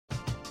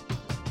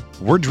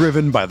We're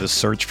driven by the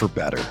search for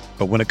better.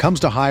 But when it comes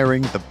to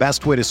hiring, the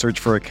best way to search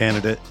for a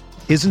candidate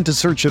isn't to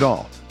search at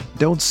all.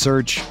 Don't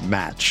search,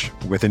 match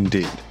with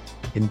Indeed.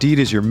 Indeed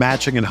is your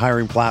matching and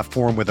hiring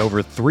platform with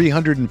over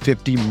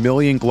 350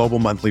 million global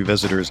monthly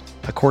visitors,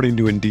 according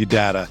to Indeed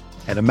data,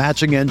 and a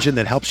matching engine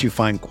that helps you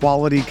find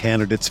quality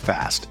candidates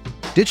fast.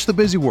 Ditch the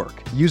busy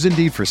work. Use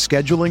Indeed for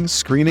scheduling,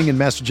 screening, and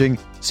messaging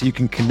so you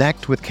can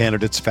connect with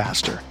candidates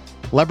faster.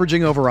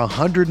 Leveraging over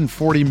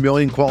 140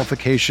 million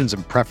qualifications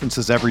and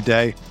preferences every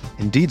day,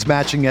 Indeed's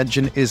matching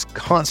engine is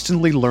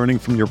constantly learning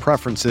from your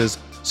preferences,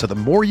 so the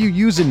more you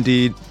use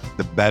Indeed,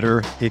 the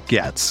better it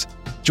gets.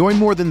 Join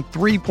more than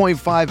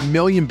 3.5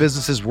 million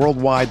businesses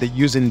worldwide that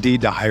use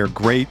Indeed to hire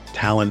great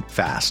talent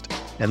fast.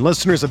 And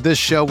listeners of this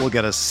show will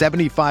get a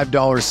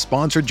 $75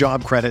 sponsored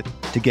job credit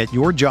to get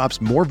your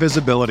jobs more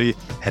visibility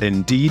at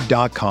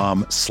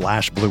Indeed.com/Blue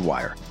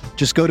Wire.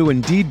 Just go to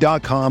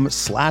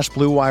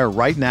Indeed.com/Blue Wire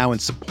right now and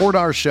support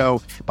our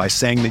show by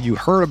saying that you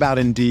heard about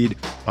Indeed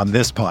on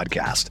this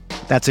podcast.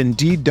 That's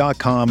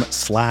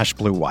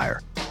Indeed.com/Blue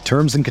Wire.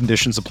 Terms and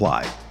conditions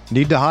apply.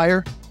 Need to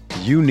hire?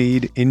 You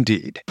need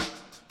Indeed.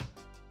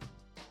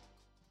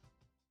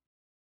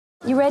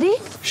 You ready?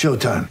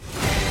 Showtime.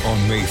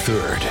 On May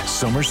 3rd,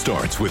 summer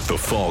starts with The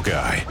Fall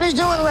Guy. Let's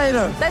do it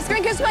later. Let's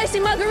drink a spicy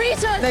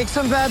margarita. Make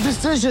some bad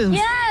decisions.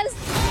 Yes!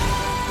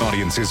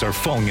 Audiences are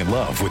falling in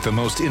love with the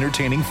most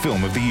entertaining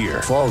film of the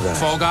year. Fall Guy.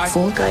 Fall Guy.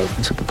 Fall Guy.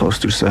 That's what the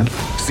poster said.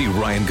 See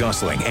Ryan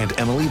Gosling and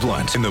Emily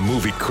Blunt in the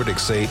movie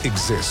critics say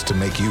exists to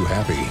make you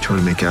happy. Trying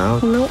to make it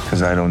out? Nope.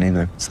 Because I don't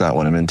either. It's not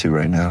what I'm into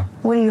right now.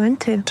 What are you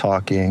into?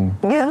 Talking.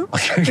 Yeah.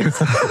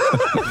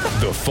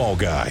 The Fall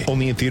Guy.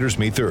 Only in theaters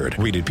May 3rd.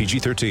 Rated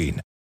PG-13.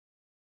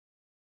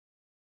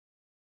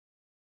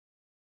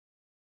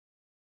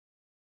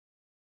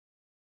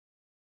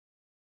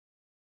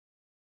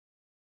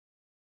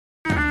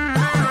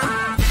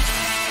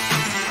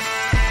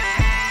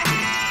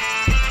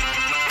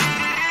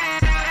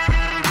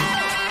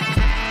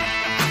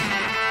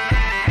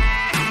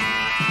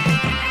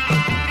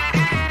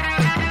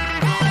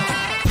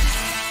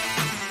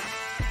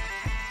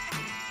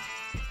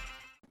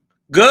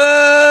 Good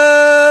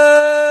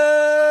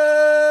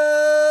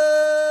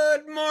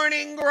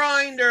morning,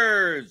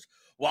 Grinders.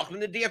 Welcome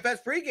to DFS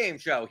pregame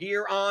show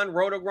here on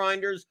Roto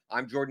Grinders.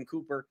 I'm Jordan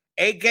Cooper,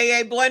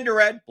 a.k.a.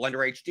 BlenderEd,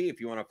 Blender HD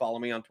if you want to follow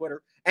me on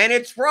Twitter. And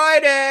it's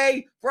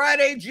Friday,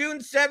 June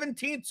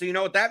 17th. So you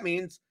know what that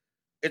means.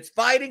 It's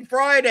Fighting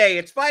Friday.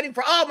 It's Fighting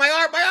for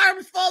my arm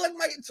is falling.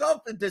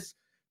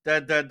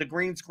 The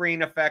green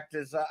screen effect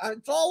is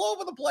it's all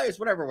over the place.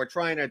 Whatever. We're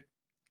trying a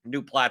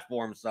new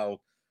platform,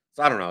 so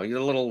I don't know. You're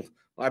a little.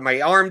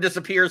 My arm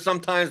disappears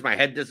sometimes. My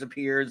head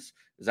disappears.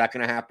 Is that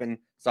going to happen?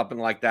 Something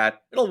like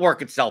that. It'll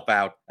work itself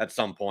out at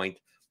some point.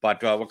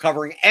 But we're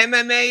covering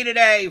MMA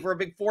today for a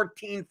big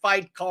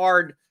 14-fight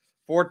card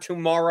for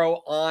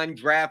tomorrow on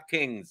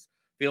DraftKings.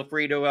 Feel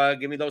free to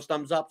give me those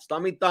thumbs up,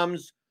 stummy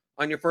thumbs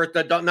on your first.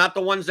 Not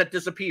the ones that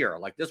disappear.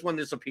 Like this one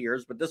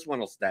disappears, but this one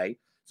will stay.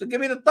 So give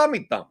me the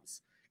thummy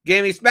thumbs.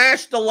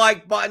 Smash the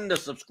like button, the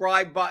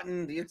subscribe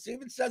button. It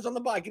even says on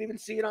the bottom. I can even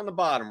see it on the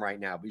bottom right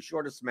now. Be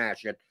sure to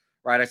smash it.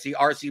 Right, I see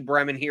RC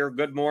Bremen here.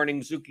 Good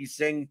morning, Suki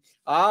Singh.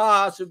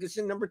 Suki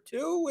Singh, number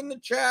 2 in the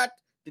chat.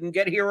 Didn't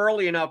get here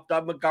early enough.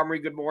 Doug Montgomery,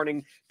 good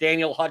morning.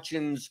 Daniel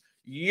Hutchins,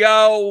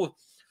 yo.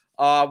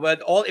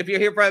 But if you're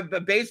here for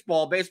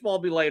baseball will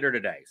be later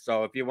today.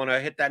 So if you want to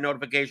hit that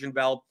notification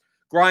bell,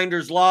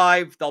 Grinders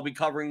Live, they'll be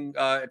covering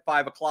at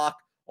 5 o'clock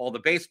all the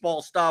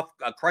baseball stuff.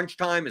 Crunch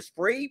Time is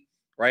free.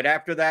 Right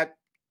after that,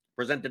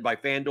 presented by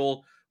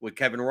FanDuel with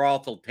Kevin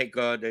Roth. He'll take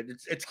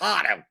it's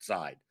hot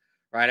outside.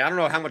 Right, I don't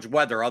know how much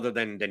weather other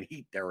than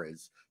heat there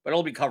is, but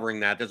I'll be covering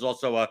that. There's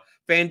also a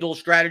FanDuel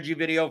strategy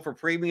video for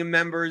premium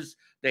members.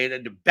 They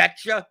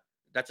Betcha,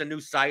 that's a new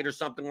site or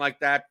something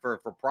like that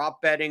for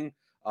prop betting.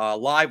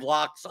 Live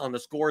locks on the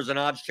Scores and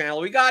Odds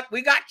channel. We got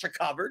you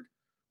covered.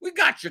 We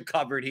got you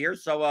covered here.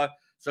 So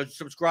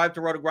subscribe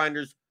to Roto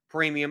Grinders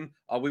Premium.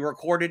 We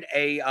recorded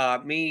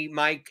me,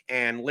 Mike,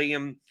 and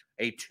Liam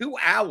a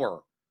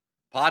 2-hour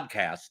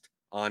podcast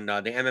on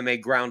the MMA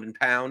Ground and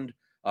Pound,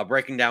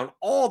 breaking down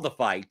all the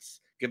fights,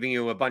 giving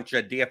you a bunch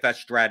of DFS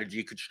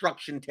strategy,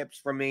 construction tips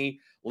from me.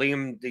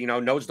 Liam,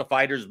 knows the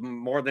fighters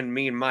more than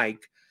me and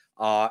Mike.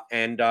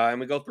 And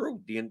we go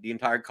through the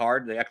entire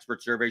card. The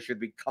expert survey should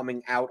be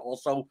coming out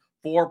also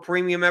for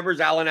premium members.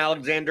 Alan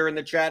Alexander in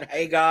the chat.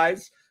 Hey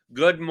guys,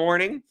 good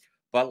morning.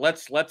 But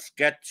let's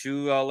get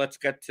to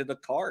the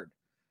card.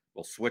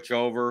 We'll switch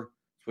over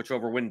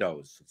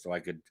windows so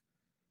I could.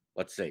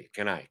 Let's see.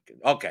 Can I?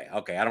 Okay.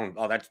 I don't.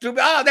 Oh, that's too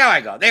bad. Oh, there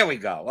I go. There we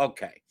go.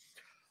 Okay.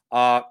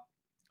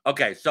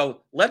 Okay,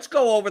 so let's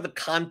go over the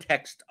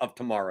context of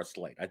tomorrow's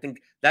slate. I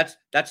think that's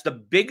the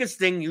biggest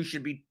thing you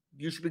should be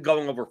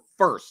going over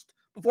first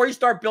before you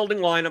start building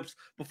lineups,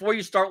 before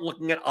you start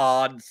looking at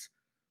odds.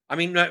 I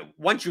mean,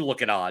 once you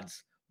look at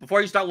odds, before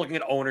you start looking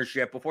at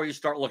ownership, before you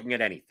start looking at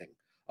anything.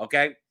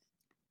 Okay.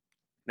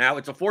 Now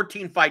it's a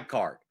 14-fight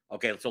card.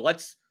 Okay, so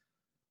let's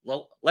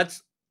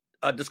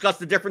discuss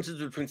the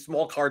differences between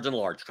small cards and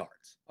large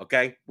cards.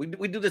 Okay,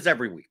 we do this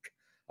every week.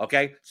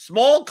 Okay.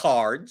 Small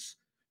cards,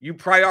 you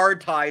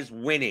prioritize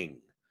winning,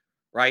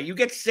 right? You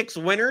get 6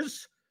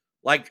 winners,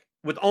 like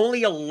with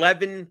only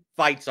 11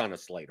 fights on a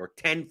slate, or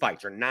 10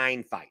 fights, or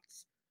 9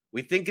 fights.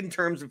 We think in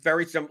terms of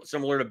very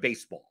similar to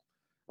baseball,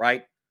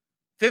 right?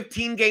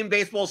 15-game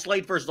baseball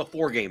slate versus a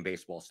 4-game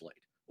baseball slate.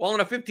 Well,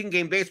 in a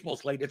 15-game baseball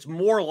slate, it's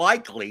more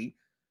likely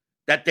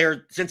that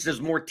since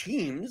there's more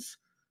teams,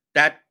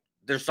 that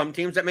there's some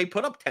teams that may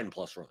put up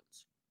 10-plus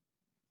runs.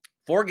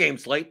 4-game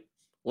slate,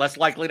 less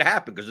likely to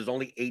happen because there's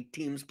only 8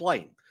 teams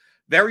playing.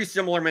 Very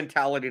similar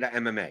mentality to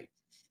MMA.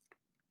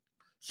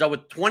 So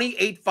with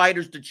 28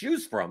 fighters to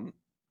choose from,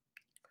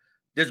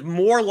 there's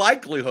more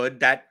likelihood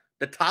that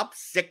the top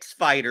 6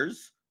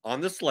 fighters on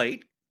the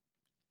slate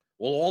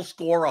will all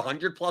score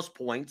 100-plus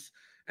points,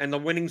 and the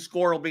winning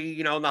score will be,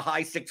 in the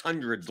high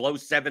 600s, low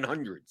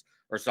 700s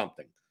or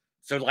something.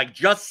 So, like,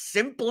 just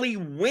simply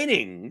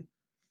winning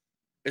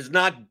is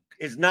not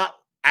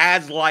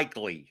as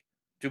likely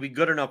to be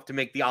good enough to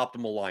make the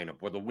optimal lineup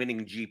or the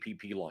winning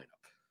GPP lineup.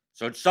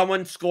 So it's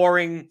someone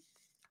scoring,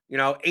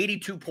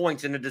 82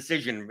 points in a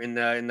decision in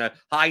the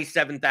high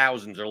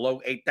 7,000s or low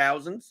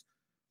 8,000s.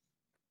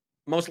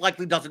 Most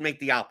likely doesn't make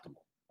the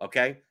optimal.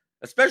 Okay,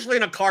 especially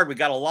in a card, we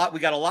got a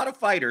lot of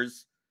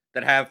fighters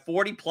that have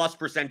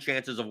 40+%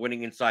 chances of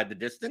winning inside the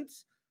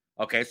distance.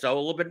 Okay, so a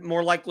little bit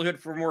more likelihood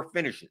for more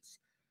finishes.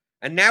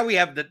 And now we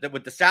have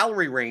with the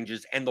salary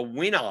ranges and the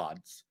win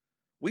odds,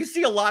 we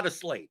see a lot of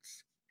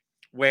slates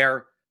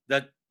where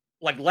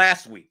like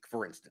last week,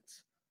 for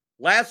instance.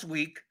 Last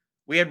week,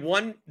 we had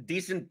one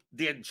decent.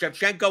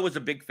 Shevchenko was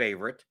a big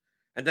favorite,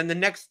 and then the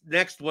next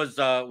was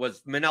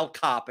Manel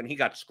Kape, and he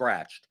got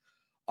scratched.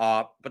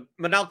 But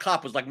Manel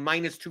Kape was like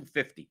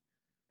 -250,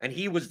 and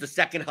he was the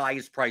second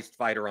highest priced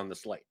fighter on the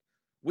slate.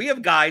 We have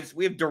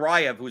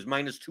Duraev, who's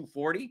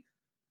 -240.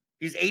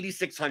 He's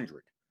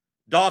 8,600.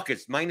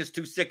 Dawkins,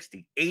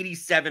 -260,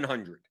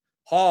 8,700.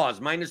 Hawes,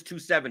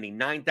 -270,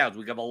 9,000.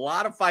 We have a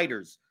lot of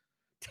fighters.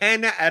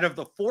 10 out of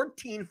the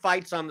 14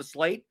 fights on the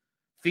slate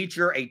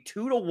feature a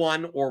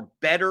 2-1 or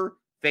better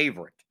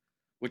favorite,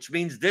 which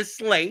means this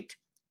slate,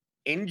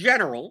 in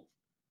general,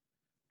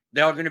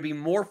 there are going to be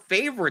more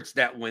favorites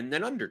that win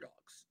than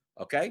underdogs.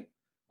 Okay?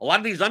 A lot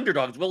of these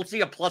underdogs, we'll see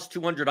a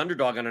 +200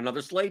 underdog on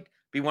another slate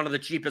be one of the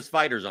cheapest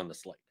fighters on the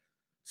slate.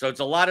 So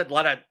it's a lot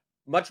of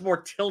much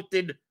more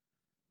tilted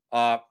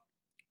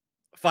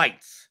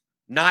fights,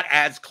 not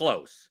as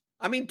close.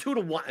 I mean,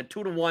 2-1,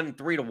 2-1,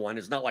 3-1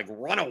 is not like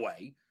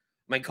runaway.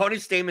 I mean, Cody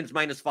Staman's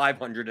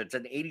 -500. It's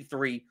an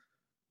 83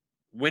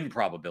 win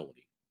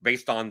probability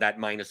based on that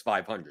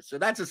 -500. So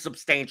that's a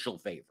substantial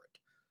favorite.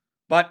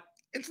 But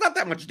it's not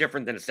that much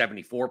different than a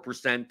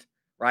 74%,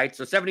 right?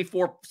 So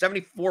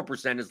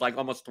 74% is like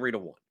almost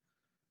 3-1.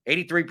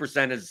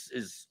 83%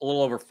 is a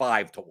little over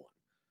 5-1.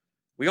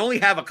 We only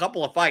have a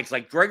couple of fights,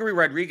 like Gregory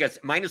Rodriguez,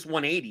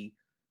 -180,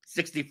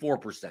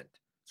 64%.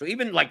 So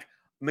even like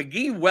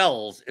McGee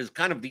Wells is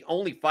kind of the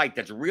only fight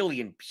that's really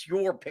in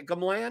pure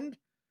pick'em land.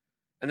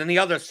 And then the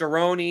other,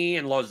 Cerrone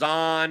and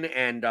Lausanne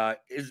and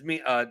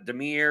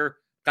Demir,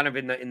 kind of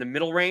in the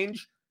middle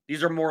range.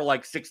 These are more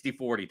like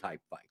 60-40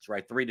 type fights,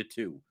 right?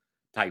 3-2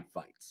 type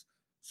fights.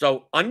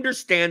 So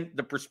understand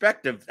the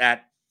perspective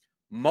that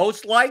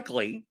most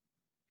likely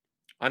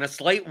on a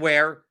slate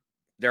where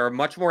there are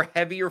much more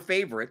heavier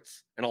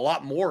favorites and a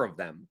lot more of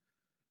them,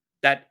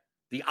 that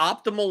the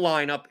optimal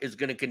lineup is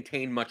going to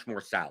contain much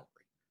more salary.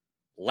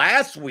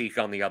 Last week,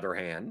 on the other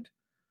hand,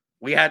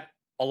 we had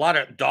a lot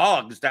of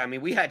dogs that,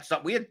 we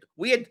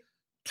had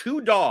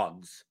 2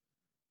 dogs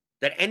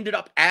that ended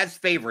up as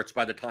favorites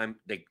by the time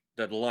the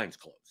lines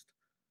closed.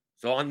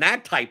 So on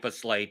that type of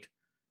slate,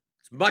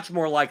 it's much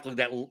more likely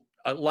that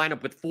a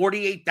lineup with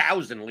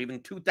 48,000,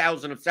 leaving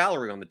 2,000 of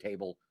salary on the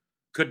table,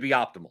 could be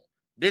optimal.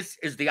 This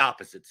is the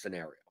opposite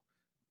scenario.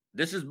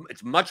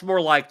 It's much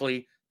more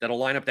likely that a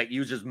lineup that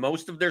uses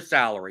most of their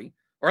salary,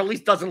 or at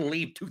least doesn't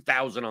leave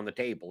 2,000 on the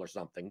table or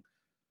something,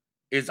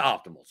 is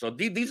optimal. So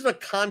these are the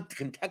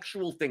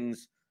contextual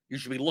things you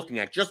should be looking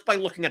at just by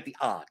looking at the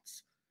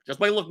odds, just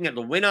by looking at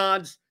the win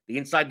odds, the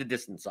inside the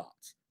distance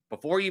odds,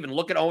 before you even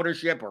look at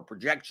ownership or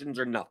projections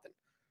or nothing,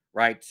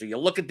 right? So you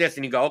look at this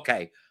and you go,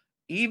 okay,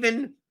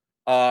 even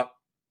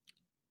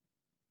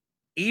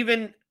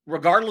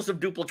regardless of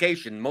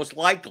duplication, most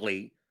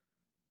likely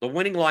the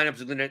winning lineup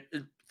is going to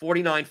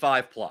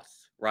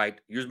 49.5+,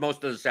 right? Use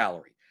most of the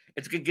salary.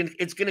 It's going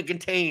to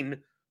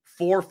contain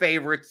 4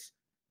 favorites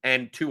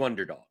and 2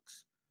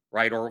 underdogs,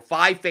 right? Or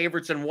 5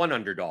 favorites and 1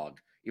 underdog,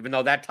 even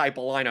though that type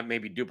of lineup may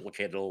be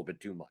duplicated a little bit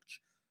too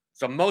much.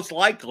 So most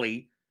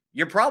likely,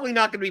 you're probably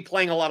not going to be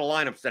playing a lot of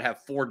lineups that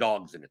have 4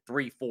 dogs in it,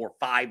 3, 4,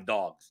 5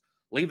 dogs,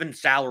 leaving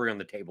salary on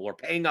the table, or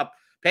paying up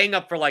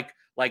for like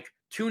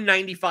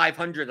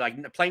 2,900,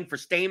 like playing for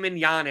Stamann,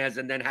 Yanez,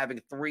 and then having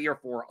 3 or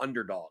 4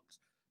 underdogs.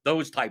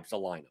 Those types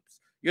of lineups.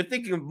 You're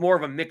thinking of more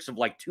of a mix of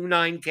like 2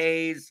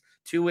 9Ks,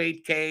 2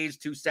 8Ks,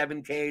 2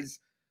 7Ks.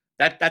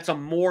 That's a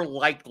more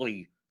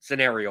likely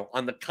scenario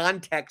on the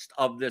context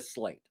of this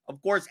slate.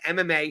 Of course,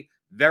 MMA,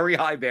 very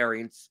high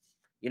variance.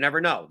 You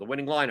never know. The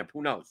winning lineup,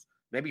 who knows?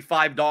 Maybe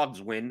 5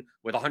 dogs win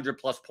with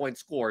 100+ point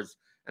scores,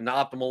 and the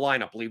optimal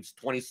lineup leaves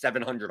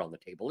 2,700 on the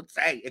table.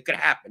 It could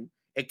happen.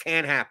 It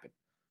can happen.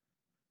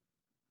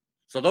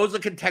 So those are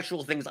the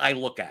contextual things I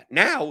look at.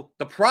 Now,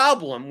 the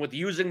problem with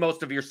using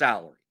most of your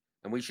salary,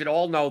 and we should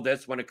all know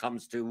this when it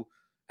comes to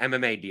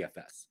MMA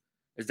DFS,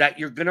 is that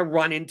you're going to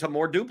run into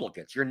more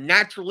duplicates. You're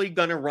naturally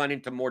going to run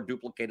into more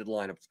duplicated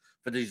lineups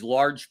for these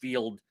large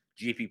field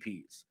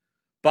GPPs.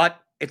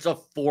 But it's a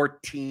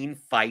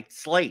 14-fight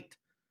slate.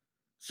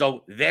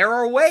 So there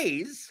are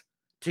ways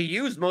to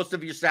use most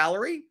of your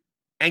salary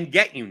and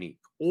get unique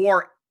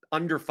or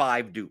under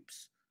 5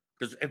 dupes.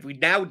 Because if we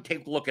now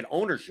take a look at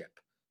ownership,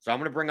 so I'm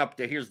going to bring up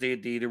here's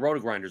the Roto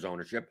Grinders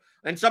ownership.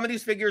 And some of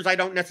these figures I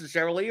don't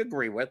necessarily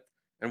agree with,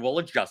 and we'll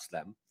adjust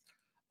them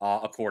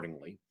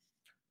accordingly.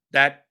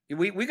 That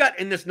we got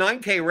in this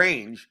 9K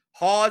range,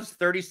 Hawes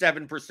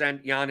 37%,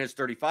 Giannis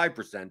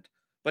 35%,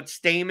 but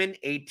Stamen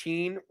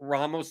 18,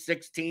 Ramos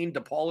 16,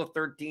 DePaula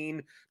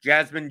 13,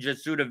 Jasmine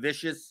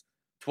Jasudavicius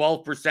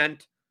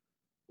 12%.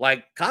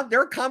 Like,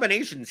 there are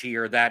combinations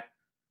here that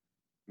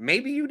may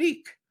be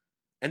unique.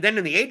 And then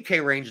in the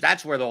 8K range,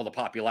 that's where all the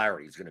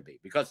popularity is going to be.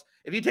 Because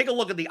if you take a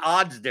look at the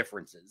odds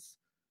differences,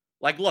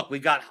 like, look, we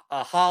got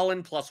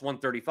Holland plus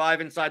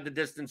 135 inside the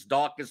distance,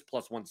 Dawkins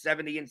plus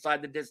 170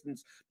 inside the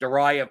distance,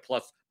 Duraev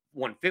plus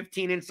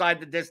 115 inside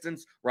the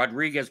distance,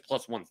 Rodriguez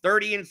plus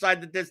 130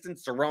 inside the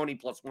distance, Cerrone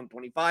plus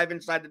 125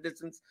 inside the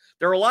distance.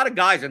 There are a lot of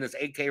guys in this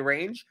 8K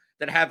range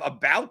that have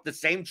about the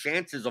same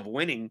chances of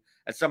winning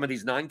as some of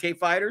these 9K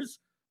fighters,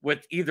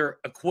 with either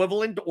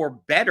equivalent or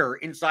better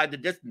inside the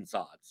distance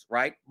odds,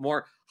 right?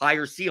 More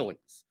higher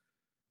ceilings,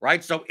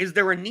 right? So is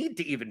there a need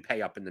to even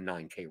pay up in the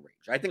 9K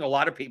range? I think a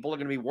lot of people are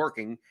going to be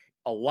working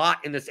a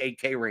lot in this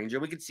 8K range,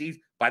 and we can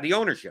see by the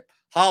ownership.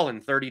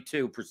 Holland,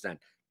 32%.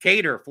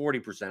 Cater,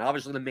 40%.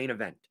 Obviously, the main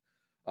event,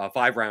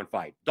 5-round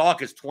fight.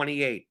 Dawkins,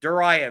 28.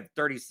 Duraev,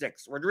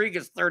 36.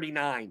 Rodriguez,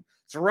 39.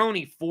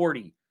 Cerrone,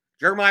 40.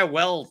 Jeremiah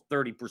Wells,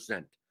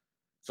 30%.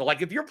 So,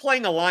 like, if you're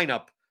playing a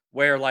lineup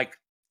where, like,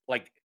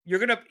 if you're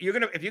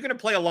gonna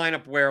play a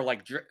lineup where,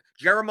 like,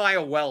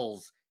 Jeremiah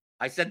Wells,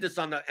 I said this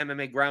on the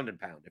MMA Ground and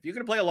Pound. If you're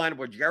gonna play a lineup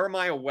where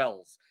Jeremiah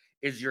Wells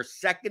is your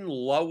second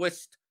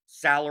lowest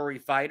salary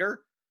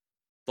fighter,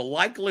 the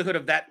likelihood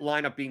of that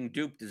lineup being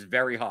duped is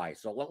very high.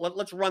 So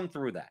let's run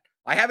through that.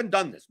 I haven't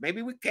done this.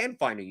 Maybe we can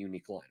find a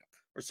unique lineup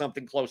or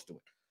something close to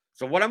it.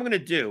 So what I'm going to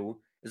do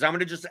is I'm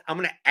going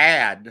to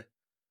add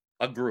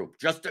a group.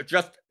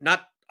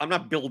 I'm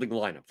not building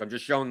lineups. I'm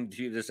just showing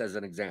to you this as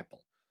an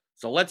example.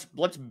 So let's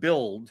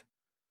build.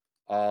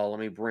 Let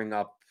me bring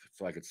up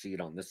so I can see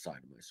it on this side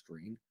of my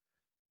screen.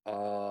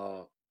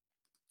 Okay,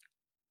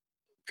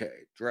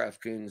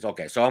 DraftKings.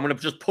 Okay, so I'm going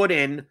to just put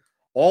in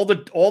all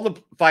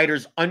the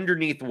fighters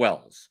underneath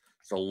Wells.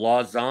 So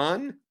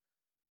Lawson,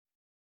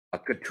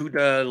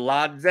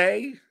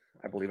 Katudaladze,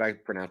 I believe I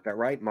pronounced that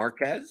right.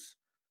 Marquez,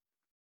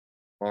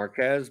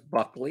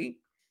 Buckley,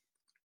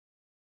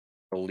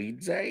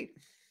 Olidze.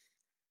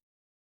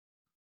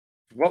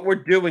 What we're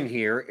doing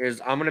here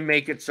is I'm going to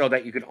make it so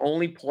that you can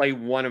only play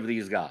one of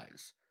these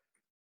guys.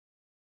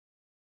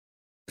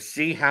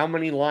 See how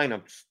many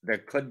lineups there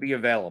could be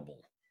available.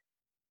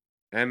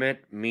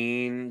 Emmett,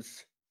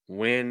 Means,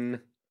 Win,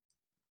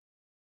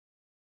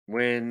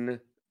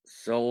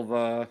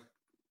 Silva,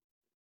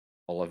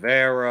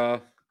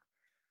 Oliveira.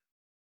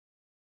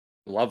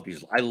 I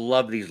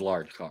love these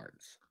large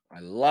cards.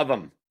 I love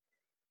them.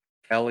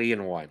 Kelly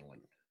and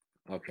Wineland.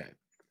 Okay.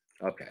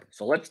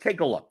 So let's take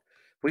a look.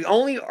 We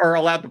only are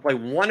allowed to play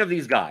one of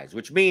these guys,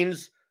 which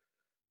means,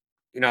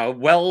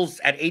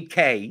 Wells at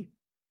 8K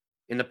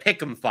in the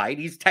pick'em fight.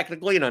 He's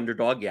technically an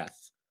underdog,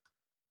 yes.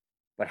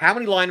 But how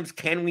many lineups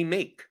can we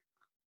make?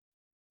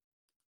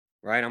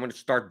 Right? I'm going to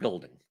start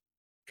building.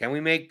 Can we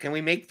make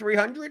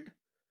 300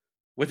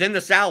 within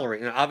the salary,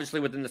 and obviously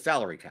within the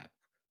salary cap?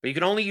 But you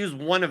can only use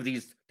one of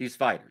these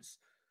fighters.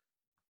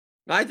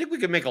 Now, I think we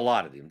could make a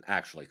lot of them,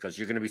 actually, because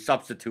you're going to be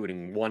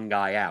substituting one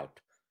guy out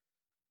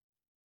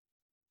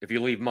if you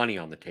leave money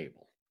on the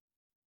table.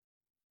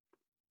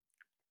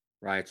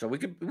 Right? So we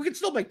could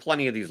still make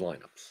plenty of these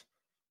lineups.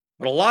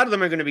 But a lot of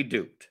them are going to be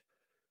duped.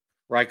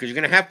 Right? Because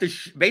you're going to have to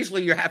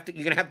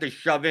you're going to have to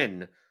shove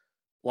in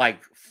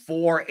like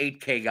 4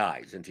 8K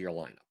guys into your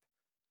lineup.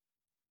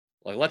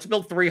 Like, let's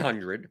build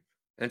 300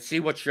 and see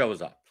what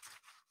shows up.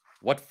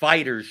 What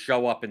fighters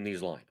show up in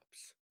these lineups.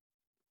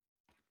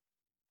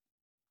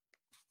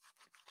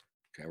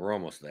 Okay, we're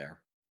almost there.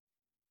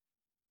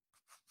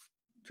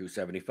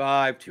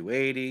 275,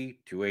 280,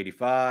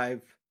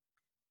 285.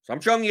 So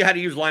I'm showing you how to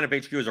use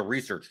Lineup HQ as a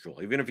research tool,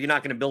 even if you're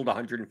not going to build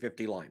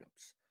 150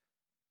 lineups.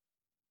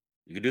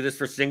 You can do this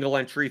for single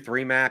entry,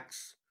 3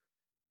 max.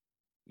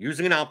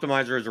 Using an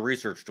optimizer as a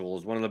research tool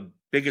is one of the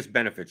biggest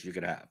benefits you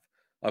could have.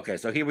 Okay,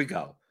 so here we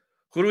go.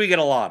 Who do we get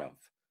a lot of?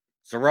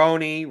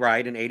 Cerrone,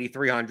 right, in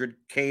 8,300.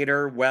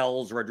 Cater,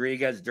 Wells,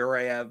 Rodriguez,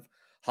 Duraev,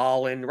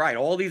 Holland, right,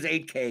 all these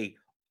 8K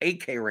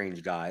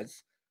range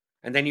guys.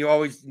 And then you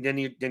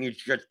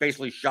just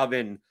basically shove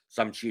in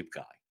some cheap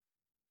guy.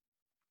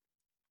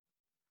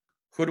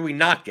 Who do we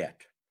not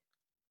get?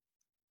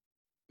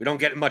 We don't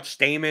get much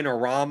Stamen or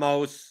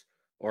Ramos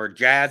or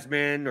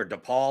Jasmine or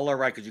DePaula,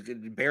 right? Because you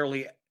could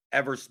barely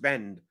ever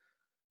spend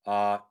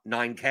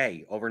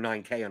 9K, over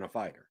 9K on a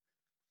fighter.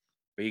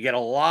 But you get a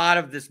lot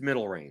of this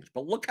middle range.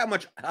 But look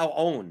how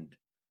owned.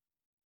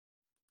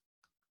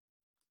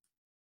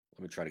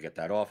 Let me try to get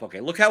that off. Okay,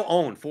 look how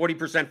owned.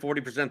 40%,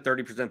 40%,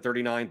 30%,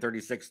 39,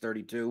 36,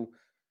 32.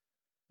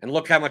 And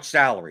look how much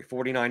salary.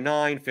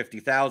 49.9,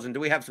 50,000. Do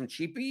we have some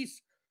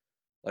cheapies?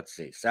 Let's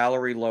see.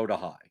 Salary low to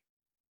high.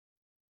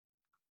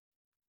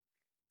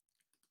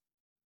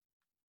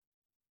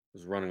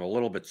 Is running a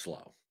little bit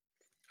slow.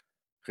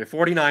 Okay,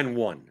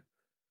 49.1.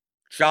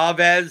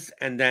 Chavez,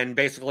 and then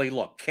basically,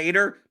 look,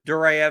 Kattar,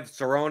 Duraev,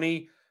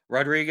 Cerrone,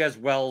 Rodriguez,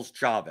 Wells,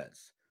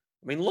 Chavez.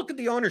 I mean, look at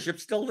the ownership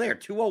still there,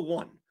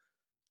 201.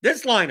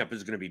 This lineup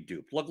is going to be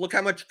duped. Look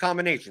how much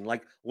combination.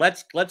 Like,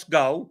 let's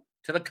go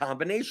to the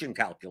combination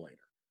calculator,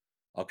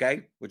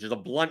 okay? Which is a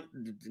blunt.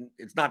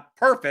 It's not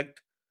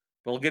perfect,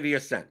 but it'll give you a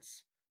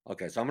sense.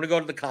 Okay, so I'm going to go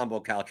to the combo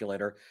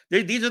calculator.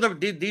 These are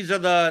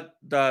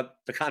the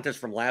contests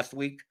from last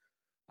week.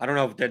 I don't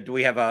know if do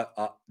we have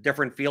a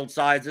different field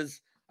sizes.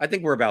 I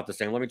think we're about the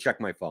same. Let me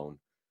check my phone.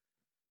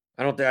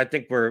 I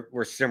think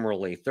we're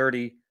similarly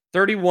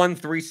 31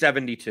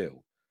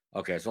 372.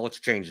 Okay, so let's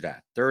change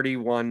that.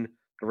 31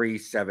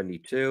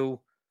 372.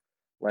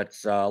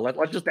 Let's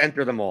just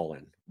enter them all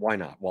in. Why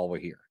not while we're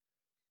here?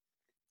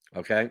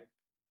 Okay.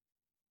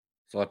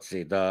 So let's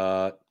see.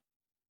 The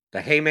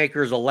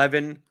Haymakers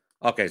 11.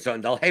 Okay, so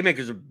the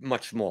Haymakers are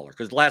much smaller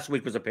because last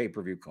week was a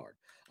pay-per-view card.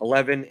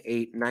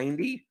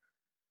 11,890.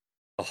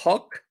 The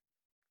Hook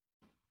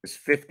is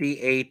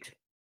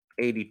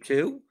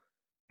 58.82.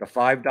 The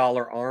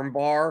 $5 arm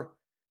bar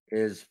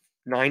is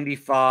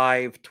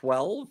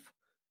 95.12.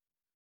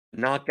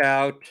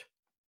 Knockout,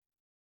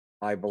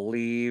 I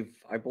believe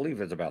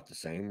is about the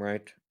same,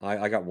 right?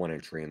 I got one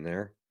entry in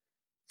there.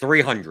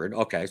 300.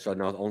 Okay, so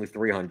no, only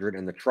 300.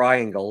 And the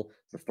Triangle,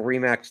 the 3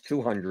 Max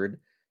 200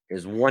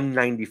 is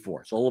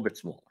 194. So a little bit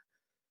smaller.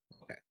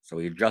 Okay, so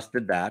we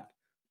adjusted that.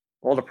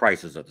 All the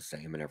prices are the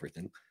same and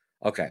everything.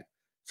 Okay,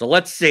 so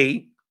let's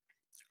see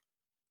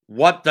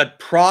what the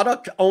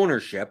product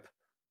ownership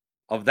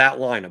of that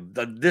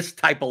lineup, this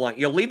type of line.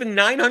 You're leaving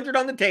 900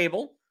 on the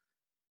table,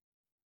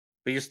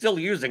 but you're still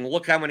using,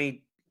 look how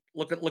many,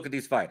 look at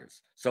these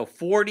fighters. So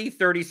 40,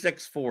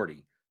 36,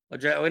 40.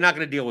 We're not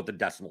going to deal with the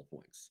decimal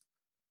points.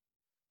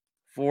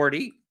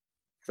 40,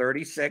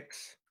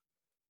 36,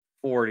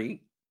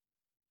 40,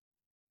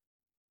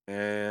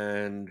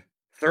 and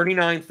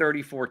 39,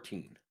 30,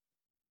 14.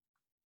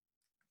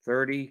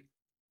 30,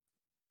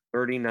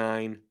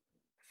 39,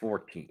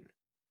 14.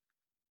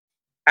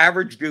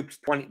 Average dupes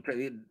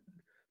 20.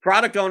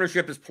 Product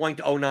ownership is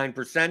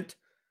 0.09%.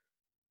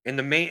 In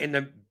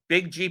the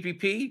big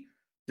GPP,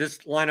 this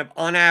lineup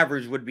on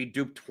average would be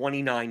duped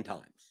 29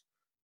 times.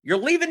 You're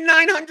leaving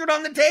 900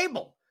 on the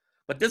table.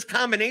 But this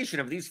combination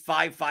of these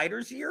 5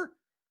 fighters here,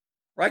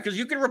 right? Because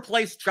you can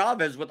replace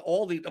Chavez with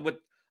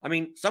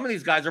some of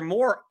these guys are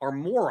more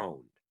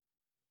owned.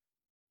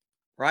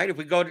 Right? If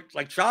we go to,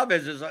 like,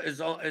 Chavez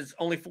is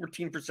only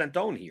 14%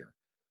 owned here.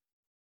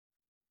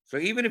 So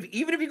even if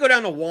you go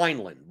down to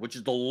Wineland, which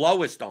is the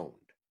lowest owned,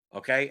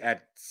 okay,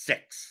 at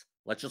 6,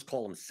 let's just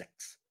call him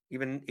 6.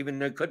 Even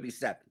there could be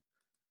 7.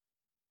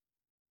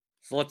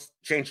 So let's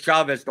change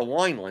Chavez to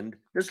Wineland.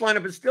 This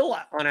lineup is still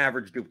on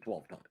average duped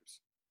 12 times.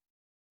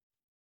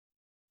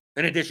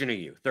 In addition to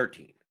you,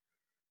 13.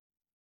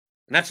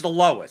 And that's the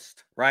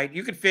lowest, right?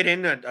 You could fit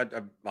in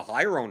a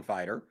higher owned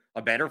fighter,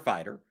 a better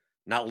fighter,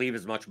 not leave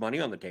as much money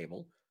on the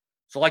table.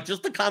 So, like,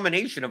 just the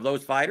combination of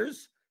those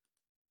fighters,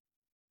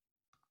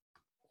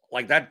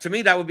 like that, to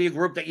me, that would be a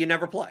group that you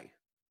never play.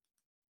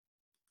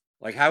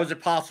 Like, how is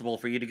it possible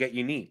for you to get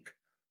unique?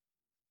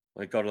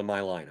 Like, go to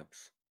my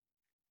lineups.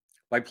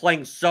 You're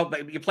playing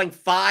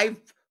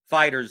 5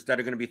 fighters that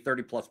are going to be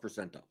 30+%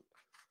 owned.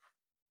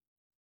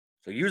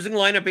 So using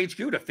lineup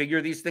HQ to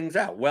figure these things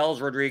out. Wells,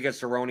 Rodriguez,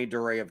 Cerrone,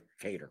 Duraev,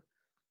 Kattar.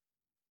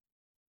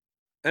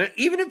 And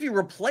even if you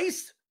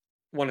replace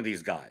one of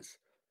these guys,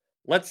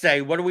 let's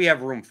say, what do we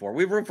have room for?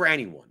 We have room for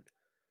anyone.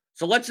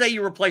 So let's say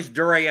you replace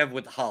Duraev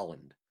with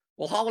Holland.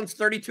 Well, Holland's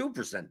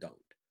 32% owned.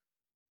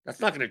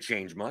 That's not going to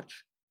change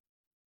much.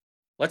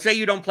 Let's say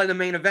you don't play the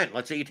main event.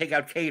 Let's say you take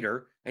out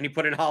Kattar and you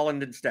put in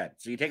Holland instead.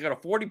 So you take out a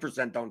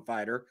 40% owned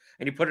fighter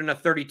and you put in a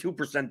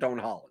 32%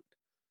 owned Holland.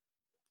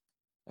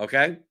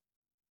 Okay?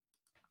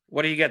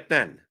 What do you get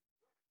then?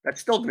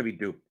 That's still going to be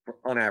duped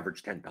on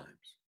average 10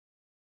 times.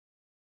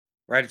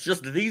 Right? It's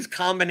just these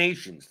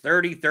combinations,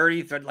 30,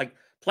 30, like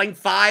playing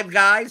 5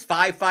 guys,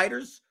 5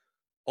 fighters,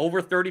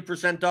 over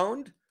 30%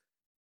 owned.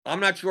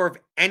 I'm not sure if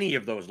any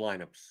of those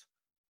lineups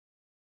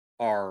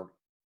are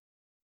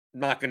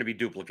not going to be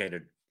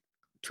duplicated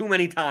too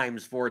many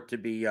times for it to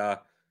be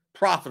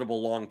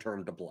profitable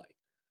long-term to play.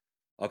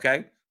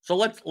 Okay? So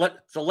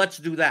let's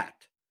do that.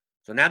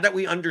 So now that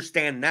we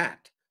understand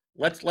that,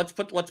 let's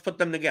put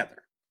them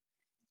together.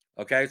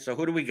 Okay? So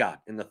who do we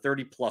got in the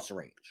 30+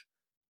 range?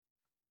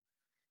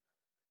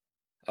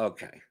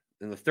 Okay.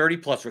 In the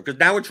 30+ range, because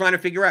now we're trying to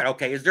figure out,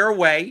 okay, is there a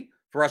way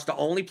for us to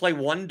only play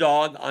one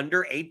dog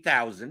under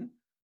 8,000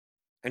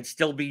 and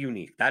still be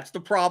unique. That's the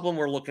problem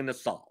we're looking to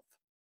solve.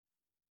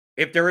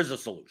 If there is a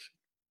solution.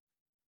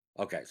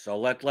 Okay, so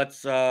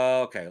let's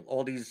okay,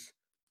 all these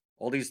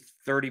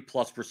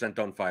 30+%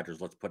 owned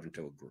fighters, let's put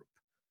into a group.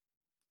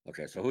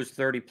 Okay, so who's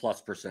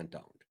 30+%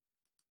 owned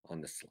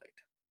on this slate?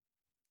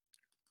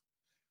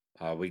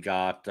 We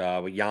got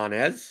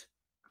Yanez.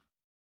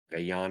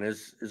 Okay,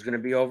 Yanez is going to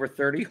be over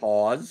 30.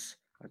 Hawes.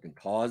 I think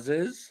Hawes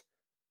is.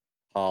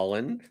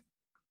 Holland.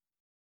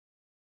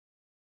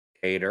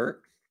 Kattar.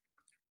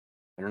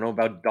 I don't know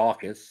about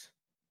Daukaus.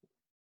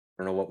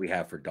 I don't know what we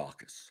have for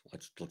Daukaus.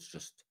 Let's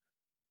just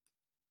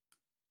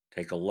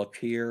take a look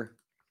here.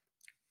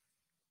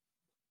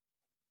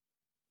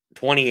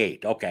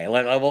 28. Okay,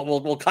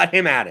 we'll cut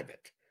him out of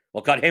it.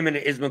 We'll cut him and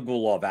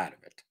Ismagulov out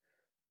of it.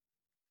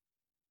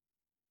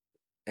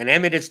 And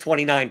Emmett is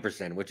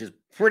 29%, which is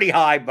pretty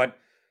high, but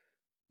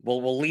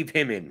we'll leave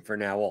him in for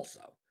now also.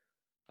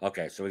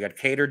 Okay, so we got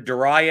Kattar,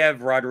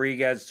 Duraev,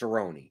 Rodriguez,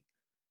 Cerrone.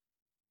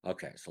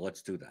 Okay, so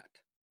let's do that.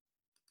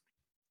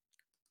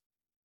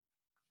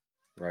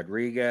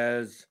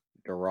 Rodriguez,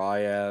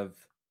 Duraev,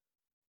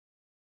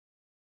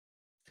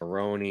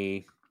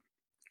 Cerrone,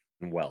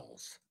 and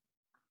Wells.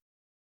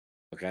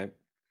 Okay.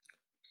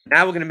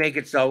 Now we're going to make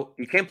it so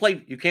you can't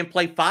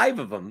play 5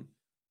 of them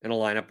in a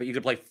lineup, but you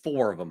can play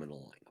 4 of them in a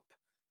lineup.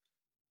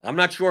 I'm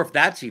not sure if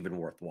that's even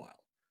worthwhile.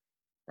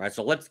 All right,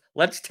 so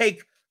let's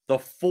take the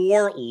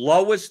 4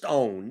 lowest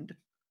owned.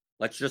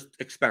 Let's just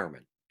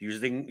experiment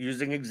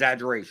using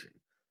exaggeration.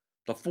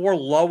 The 4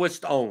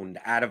 lowest owned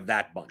out of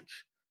that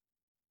bunch.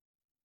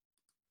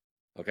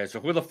 Okay, so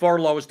who are the 4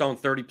 lowest owned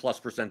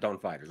 30+%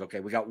 owned fighters? Okay,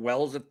 we got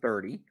Wells at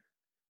 30.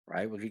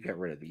 Right, we could get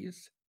rid of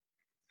these.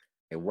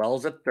 Okay,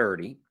 Wells at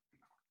 30.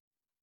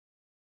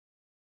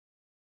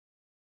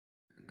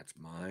 And that's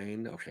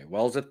mine. Okay,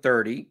 Wells at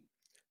 30.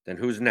 Then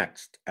who's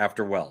next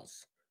after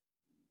Wells?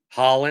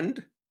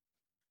 Holland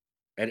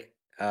at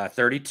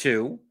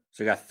 32.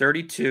 So you got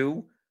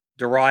 32.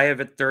 Duraev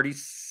at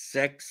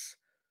 36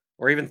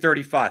 or even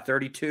 35.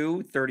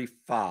 32,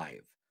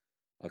 35.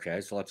 Okay,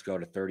 so let's go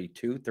to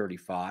 32,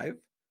 35.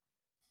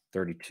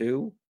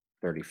 32,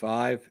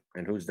 35.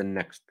 And who's the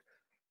next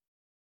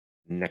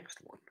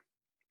one?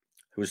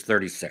 Who's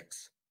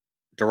 36?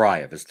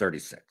 Duraev is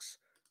 36.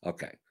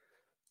 Okay.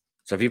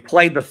 So if you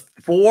play the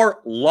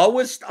 4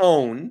 lowest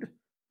owned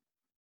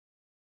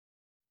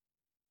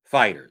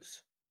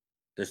fighters,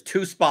 there's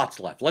 2 spots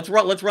left. Let's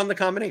run the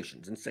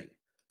combinations and see.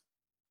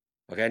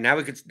 Okay, now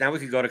we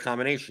could go to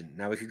combination.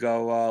 Now we could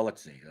go,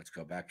 let's see. Let's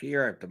go back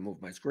here. I have to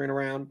move my screen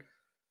around.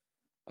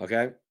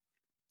 Okay.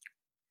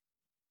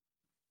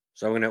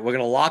 So we're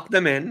gonna lock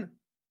them in.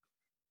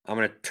 I'm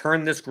gonna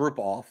turn this group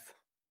off.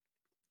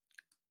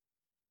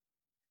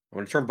 I'm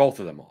going to turn both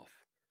of them off.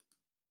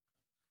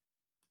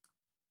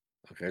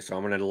 Okay, so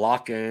I'm going to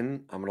lock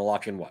in. I'm going to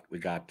lock in what? We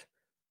got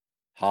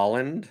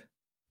Holland,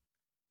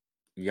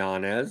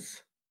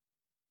 Yanez,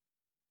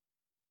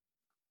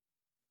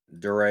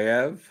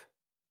 Duraev,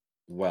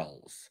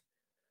 Wells.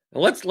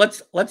 And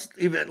let's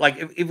even like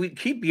if we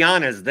keep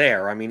Yanez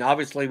there. I mean,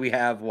 obviously we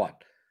have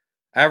what?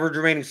 Average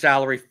remaining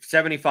salary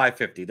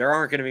 $75.50. There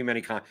aren't going to be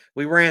many.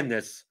 We ran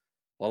this.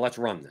 Well, let's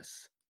run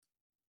this.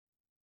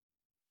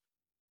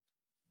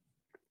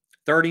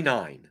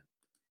 39.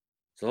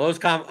 So those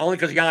only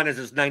because Giannis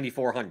is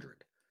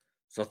 9,400.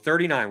 So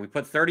 39. We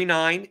put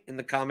 39 in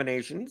the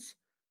combinations.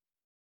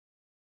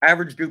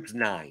 Average dupes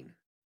 9.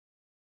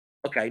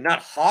 Okay,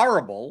 not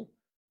horrible,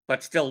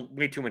 but still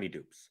way too many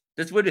dupes.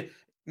 This would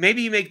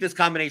maybe you make this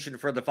combination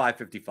for the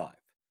 555.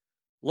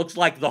 Looks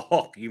like the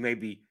hook. You may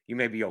be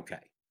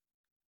okay.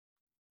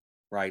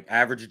 Right?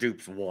 Average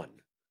dupes 1.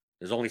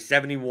 There's only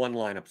 71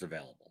 lineups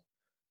available.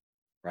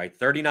 Right?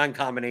 39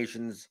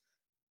 combinations.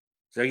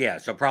 So yeah,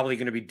 so probably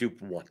going to be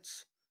duped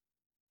once.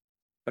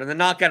 But in the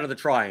knockout of the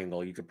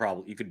triangle, you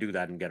could do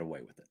that and get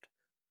away with it.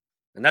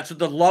 And that's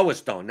the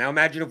lowest owned. Now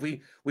imagine if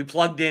we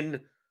plugged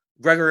in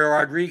Gregory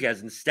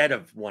Rodriguez instead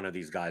of one of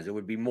these guys, it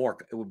would be more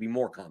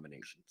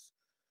combinations.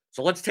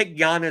 So let's take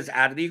Yanez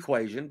out of the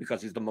equation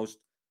because he's the most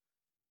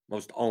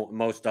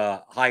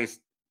highest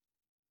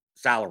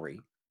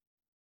salary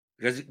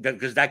because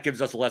that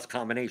gives us less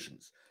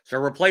combinations. So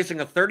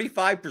replacing a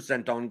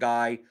 35% owned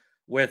guy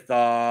with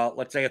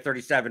let's say a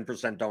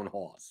 37% owned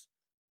Hawes.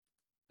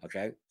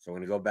 Okay, so I'm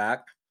going to go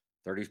back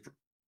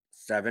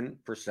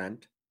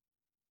 37%.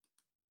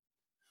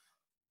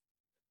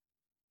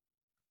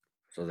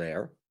 So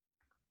there.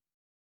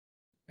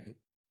 Okay.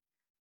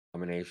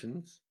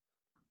 Combinations.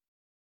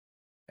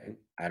 Okay.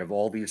 Out of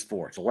all these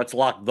 4. So let's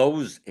lock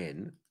those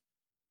in.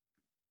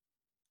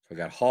 So we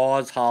got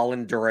Hawes,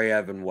 Holland,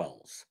 Duraev, and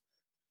Wells.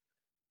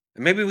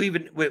 And maybe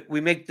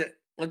we make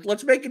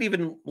let's make it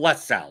even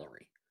less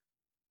salary.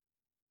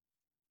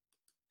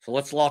 So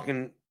let's lock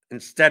in,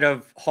 instead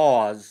of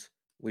Hawes,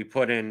 we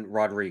put in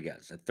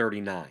Rodriguez at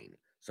 39.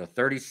 So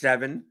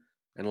 37,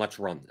 and let's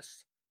run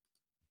this.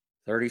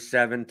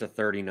 37 to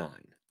 39.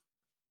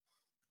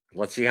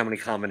 Let's see how many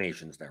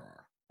combinations there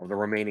are of the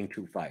remaining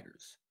 2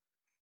 fighters.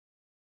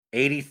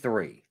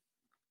 83.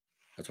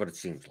 That's what it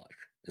seems like.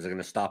 Is it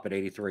going to stop at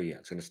 83? Yeah,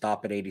 it's going to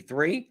stop at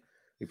 83.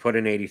 We put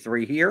in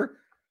 83 here.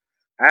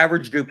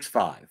 Average dupes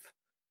 5.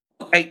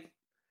 Okay.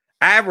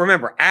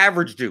 Remember,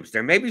 average dupes.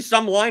 There may be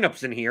some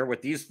lineups in here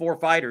with these 4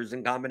 fighters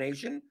in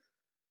combination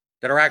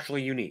that are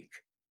actually unique.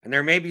 And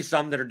there may be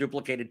some that are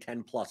duplicated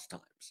 10 plus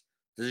times.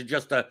 This is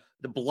just the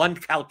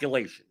blunt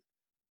calculation.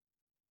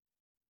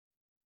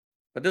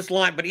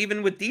 But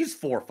even with these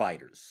 4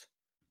 fighters,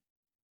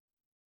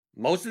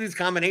 most of these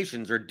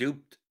combinations are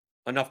duped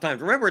enough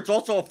times. Remember, it's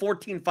also a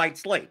 14-fight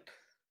slate.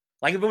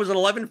 Like if it was an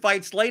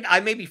 11-fight slate, I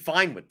may be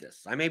fine with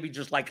this. I may be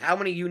just like, how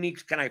many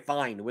uniques can I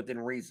find within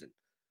reason?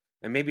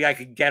 And maybe I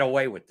could get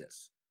away with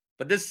this.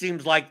 But this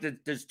seems like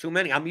there's too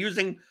many. I'm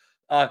using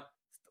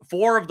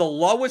 4 of the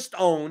lowest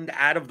owned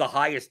out of the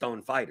highest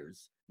owned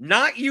fighters.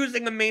 Not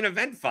using a main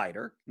event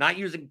fighter. Not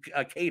using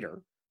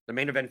Kattar, the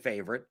main event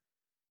favorite.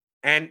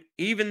 And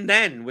even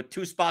then, with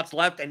 2 spots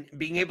left and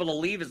being able to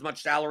leave as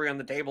much salary on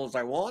the table as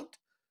I want,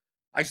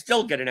 I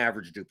still get an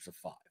average dupes of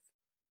 5.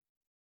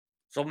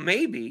 So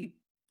maybe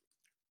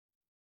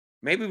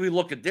we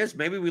look at this.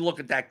 Maybe we look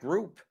at that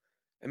group.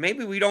 And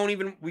maybe we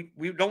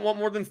don't want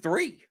more than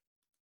 3.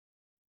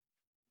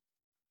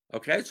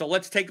 Okay, so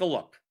let's take a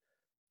look.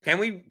 Can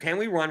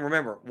we run?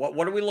 Remember,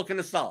 what are we looking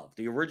to solve?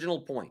 The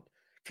original point.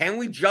 Can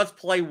we just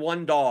play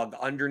 1 dog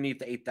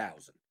underneath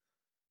 8,000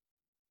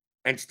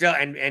 and still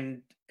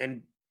and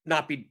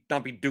not be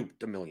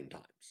duped a million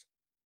times?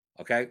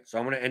 Okay, so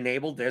I'm going to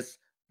enable this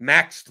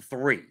maxed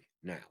 3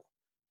 now,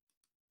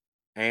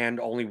 and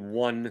only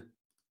 1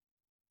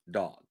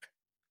 dog.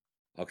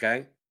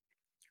 Okay,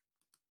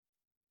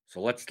 so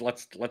let's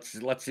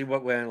see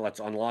let's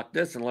unlock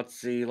this and let's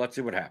see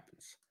what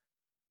happens.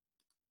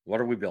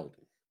 What are we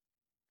building?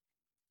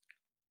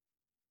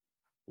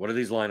 What do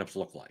these lineups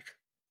look like?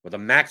 With a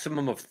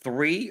maximum of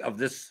 3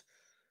 of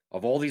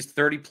all these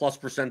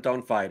 30+%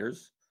 owned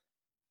fighters,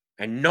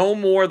 and no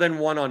more than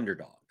 1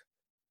 underdog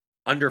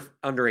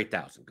under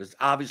 8,000, because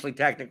obviously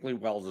technically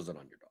Wells is an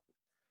underdog.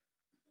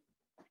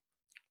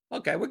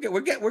 Okay,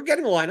 we're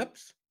getting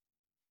lineups.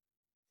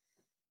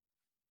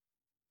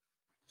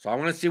 So I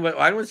want to see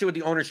what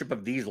the ownership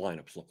of these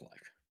lineups look like.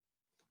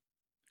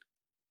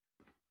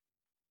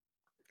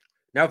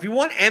 Now, if you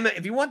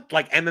want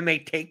like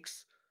MMA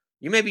takes,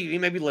 you may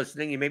be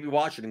listening, you may be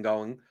watching and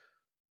going,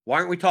 why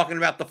aren't we talking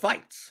about the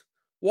fights?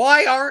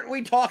 Why aren't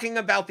we talking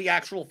about the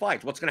actual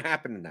fights? What's going to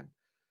happen in them?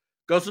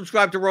 Go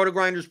subscribe to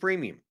RotoGrinders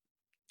Premium.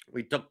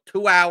 We took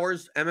 2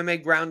 hours,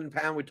 MMA ground and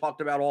pound. We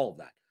talked about all of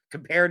that.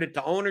 Compared it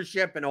to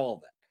ownership and all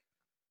of that.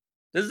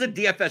 This is a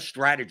DFS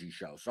strategy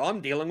show. So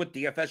I'm dealing with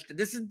DFS.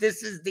 This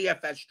is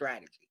DFS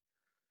strategy.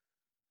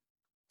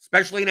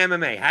 Especially in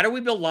MMA. How do we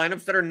build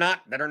lineups that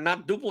are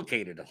not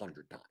duplicated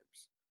 100 times?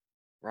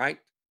 Right?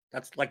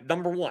 That's like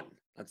number 1.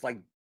 That's like,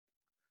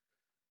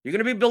 you're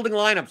going to be building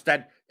lineups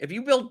that, if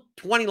you build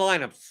 20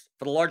 lineups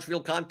for the large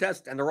field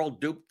contest and they're all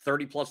duped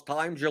 30 plus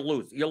times, you'll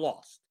lose. You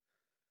lost.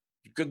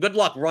 Good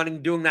luck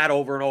doing that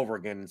over and over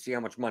again and see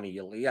how much money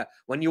you'll. Yeah,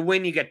 when you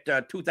win, you get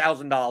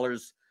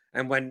 $2,000,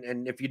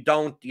 and if you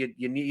don't,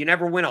 you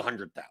never win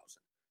 100,000.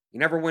 You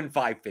never win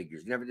 5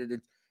 figures.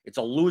 It's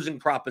a losing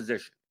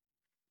proposition.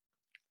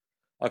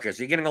 Okay,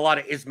 so you're getting a lot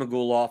of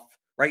Ismagulov,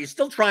 right? You're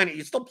still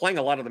playing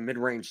a lot of the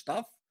mid-range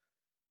stuff.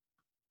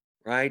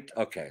 Right?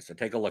 Okay, so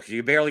take a look. So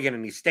you're barely getting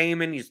any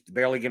Stamen. You're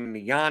barely getting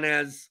any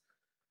Yanez.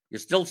 You're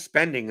still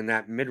spending in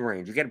that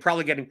mid-range. You're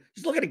still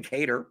getting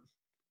Kattar.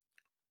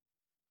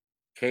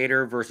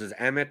 Kattar versus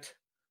Emmett.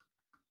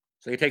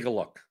 So you take a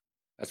look.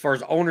 As far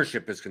as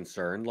ownership is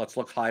concerned, let's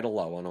look high to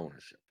low on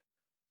ownership.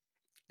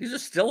 These are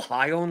still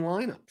high-owned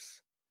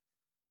lineups.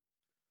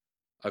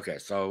 Okay,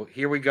 so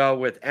here we go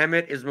with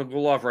Emmett,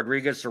 Ismagulov,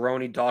 Rodriguez,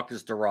 Cerrone,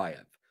 Daukaus,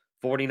 Duraev.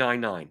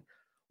 49.9.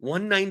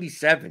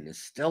 197 is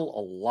still a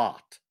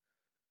lot.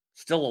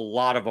 Still a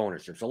lot of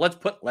ownership. So let's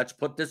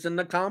put this in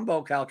the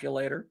combo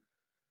calculator.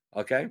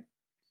 Okay. I'm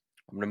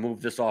going to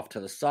move this off to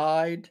the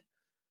side.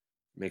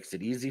 Makes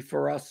it easy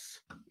for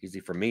us. Easy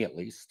for me, at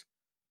least.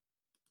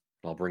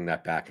 I'll bring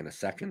that back in a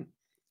second.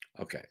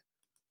 Okay.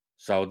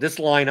 So this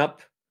lineup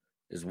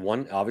is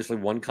obviously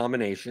one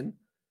combination.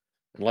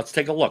 And let's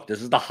take a look.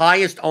 This is the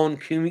highest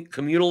owned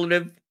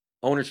cumulative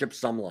ownership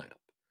sum lineup.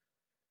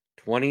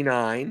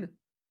 29,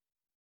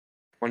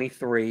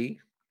 23,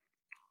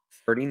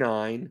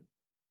 39,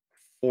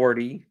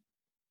 40,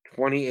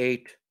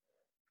 28,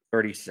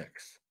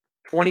 36.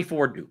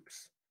 24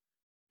 dupes.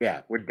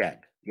 Yeah, we're dead.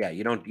 Yeah,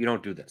 you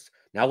don't do this.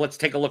 Now let's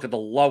take a look at the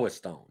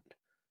lowest owned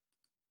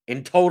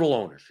in total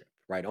ownership,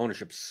 right?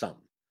 Ownership sum.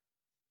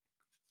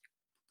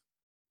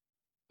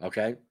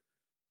 Okay.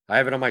 I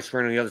have it on my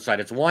screen on the other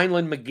side. It's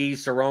Wineland, McGee,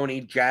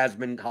 Cerrone,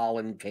 Jasmine,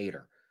 Holland,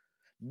 Kattar.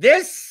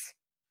 This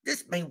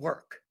may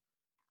work.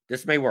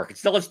 This may work. It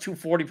still has 2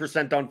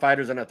 40% owned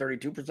fighters and a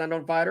 32%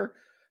 owned fighter,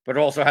 but it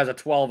also has a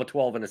 12,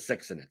 and a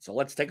 6 in it. So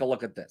let's take a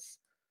look at this.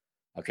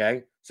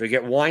 Okay. So you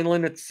get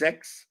Wineland at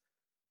 6,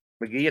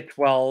 McGee at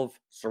 12,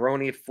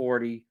 Cerrone at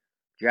 40,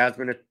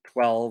 Jasmine at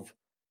 12,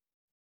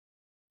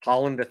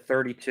 Holland at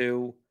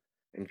 32,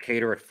 and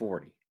Kattar at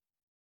 40.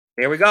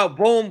 There we go.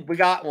 Boom. We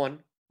got one.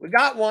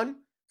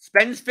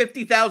 Spends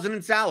 $50,000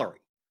 in salary.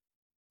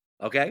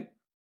 Okay.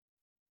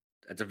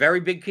 That's a very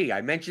big key.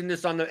 I mentioned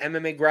this on the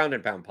MMA Ground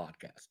and Pound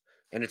podcast,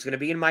 and it's going to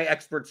be in my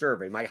expert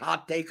survey. My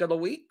hot take of the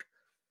week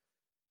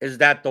is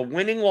that the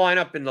winning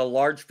lineup in the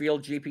large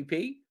field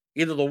GPP,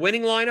 either the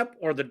winning lineup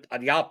or the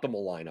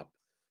optimal lineup,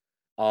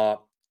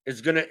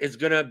 is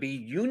gonna be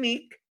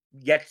unique,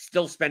 yet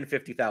still spend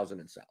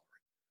 $50,000 in salary.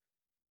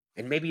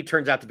 And maybe it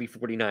turns out to be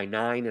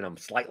 49.9, and I'm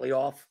slightly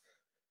off.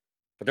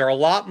 But there are a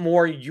lot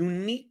more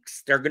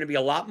uniques. There are going to be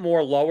a lot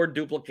more lower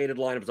duplicated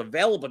lineups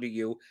available to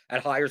you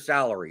at higher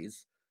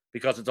salaries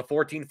because it's a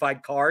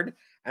 14-fight card,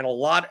 and a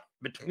lot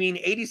between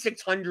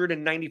 8,600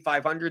 and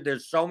 9,500.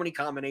 There's so many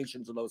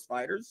combinations of those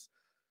fighters.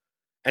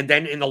 And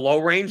then in the low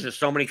range, there's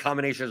so many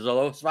combinations of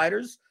those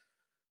fighters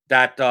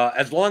that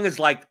as long as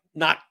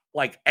not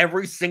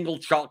every single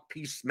chalk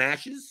piece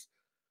smashes,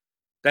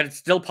 that it's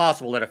still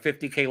possible that a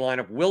 50K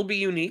lineup will be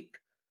unique.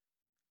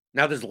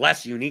 Now there's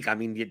less unique. I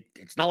mean,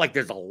 it's not like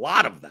there's a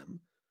lot of them,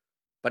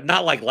 but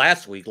not like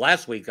last week.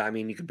 Last week, I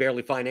mean, you could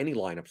barely find any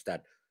lineups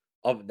that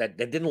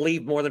didn't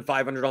leave more than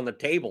 500 on the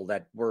table,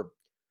 that were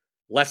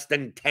less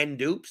than 10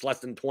 dupes, less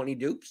than 20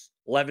 dupes,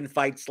 11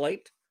 fight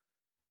slate.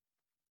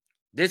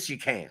 This you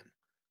can.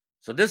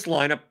 So this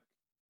lineup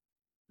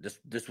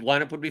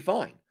would be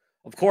fine.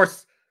 Of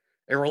course,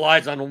 it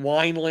relies on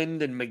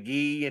Wineland and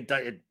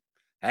McGee.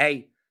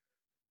 Hey,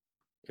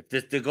 if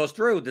this goes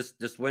through, this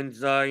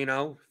wins,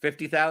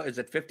 50,000. Is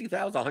it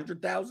 50,000,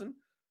 100,000?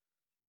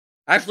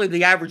 Actually,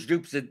 the average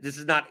dupes, this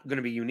is not going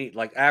to be unique.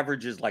 Like,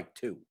 average is like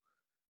 2,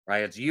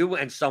 right? It's you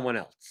and someone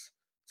else.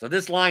 So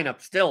this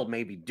lineup still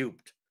may be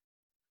duped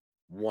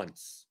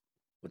once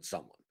with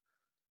someone,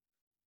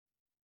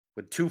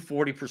 with 2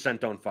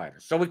 40% owned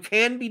fighters. So it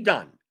can be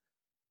done.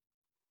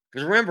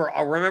 Because remember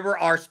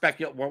our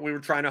what we were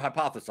trying to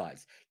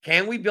hypothesize.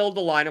 Can we build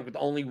a lineup with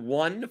only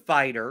one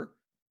fighter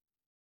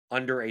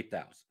under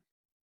 8,000?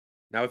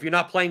 Now, if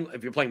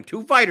you're playing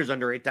 2 fighters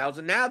under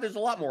 8,000, now there's a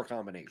lot more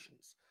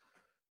combinations.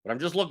 But I'm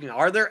just looking,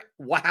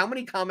 how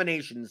many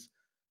combinations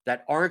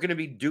that aren't going to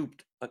be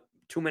duped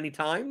too many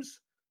times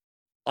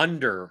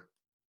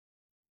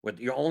with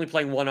you're only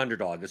playing one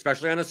underdog,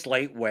 especially on a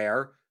slate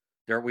where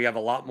we have a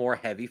lot more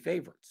heavy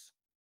favorites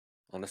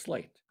on the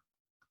slate.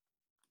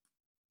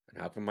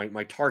 And how come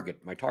my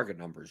target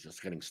number is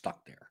just getting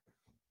stuck there?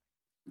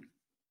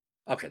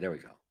 Okay, there we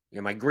go.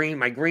 Yeah, my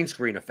green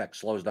screen effect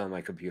slows down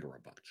my computer a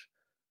bunch.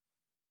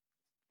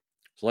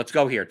 So let's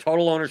go here.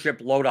 Total ownership,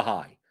 low to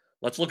high.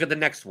 Let's look at the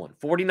next one.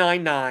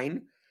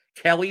 49.9,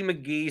 Kelly,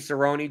 McGee,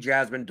 Cerrone,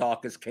 Jasmine,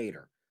 Dawkins,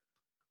 Cater.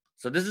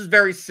 So this is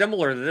very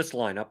similar to this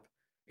lineup.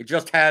 It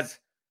just has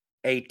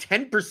a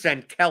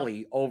 10%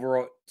 Kelly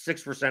over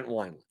 6%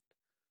 Wineland.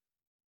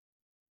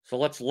 So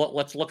let's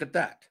look at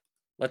that.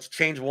 Let's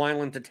change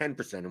Wineland to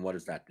 10%, and what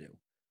does that do?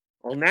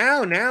 Well,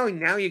 now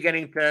you're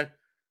getting to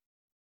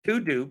 2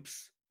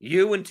 dupes,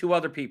 you and 2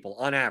 other people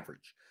on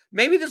average.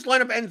 Maybe this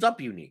lineup ends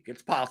up unique.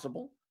 It's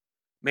possible.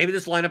 Maybe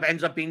this lineup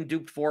ends up being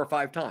duped 4 or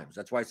 5 times.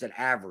 That's why I said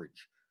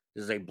average.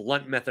 This is a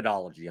blunt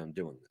methodology on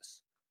doing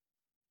this.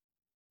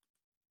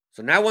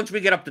 So now once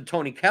we get up to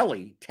Tony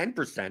Kelly,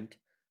 10%,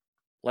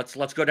 let's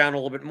go down a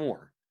little bit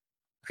more.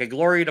 Okay,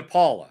 Gloria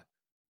DePaula.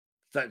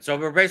 So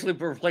we're basically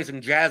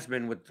replacing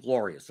Jasmine with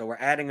Gloria. So we're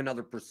adding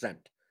another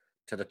percent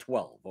to the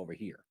 12 over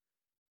here.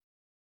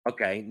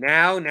 Okay,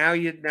 now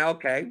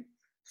okay.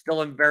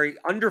 Still in very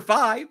under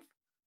 5,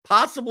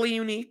 possibly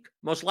unique,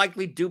 most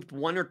likely duped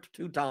 1 or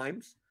 2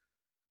 times.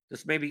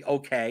 This may be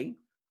okay.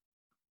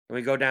 Then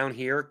we go down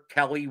here.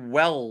 Kelly,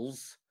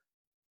 Wells,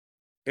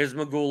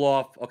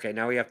 Ismagulov. Okay,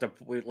 now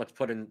let's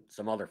put in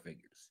some other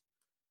figures.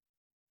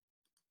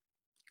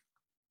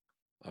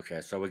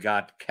 Okay, so we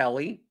got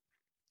Kelly,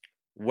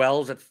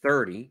 Wells at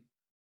 30,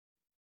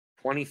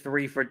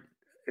 23 for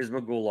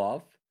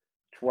Ismagulov,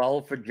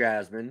 12 for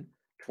Jasmine,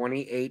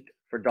 28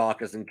 for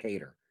Dawkins and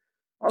Cater.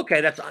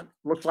 Okay, that's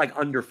looks like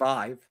under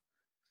 5.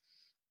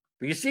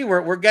 But you see,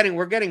 we're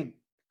getting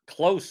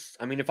close.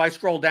 I mean, if I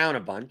scroll down a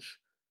bunch,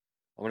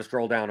 I'm going to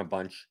scroll down a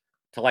bunch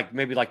to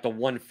maybe the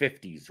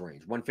 150s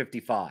range,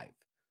 155.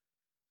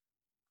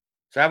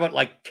 So how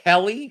about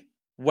Kelly,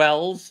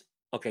 Wells?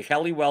 Okay,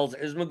 Kelly, Wells,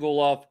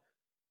 Ismagulov,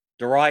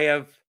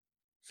 Duraev.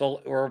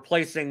 So we're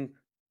replacing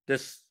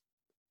this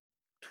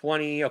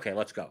 20. Okay,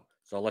 let's go.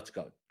 So let's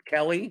go.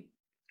 Kelly,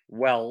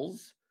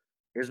 Wells,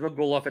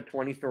 Ismagulov at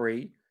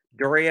 23,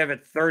 Duraev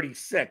at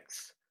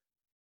 36,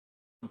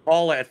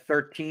 Paula at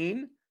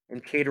 13,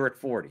 and Cater at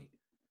 40.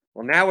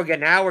 Well, now we're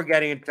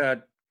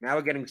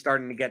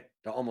starting to get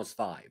to almost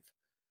 5.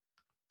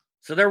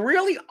 So there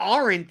really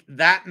aren't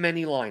that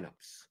many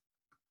lineups,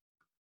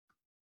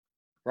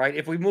 right?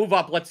 If we move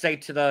up, let's say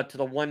to the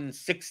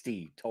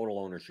 160 total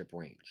ownership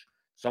range,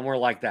 somewhere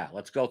like that.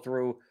 Let's go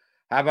through.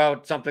 How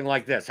about something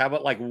like this? How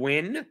about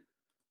Win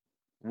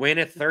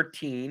at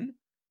 13,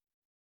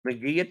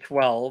 McGee at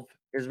 12,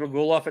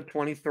 Ismagulov at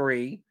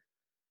 23,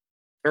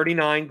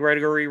 39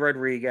 Gregory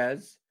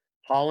Rodriguez,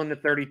 Holland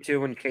at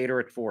 32, and Cater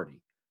at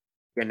 40.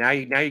 Yeah, now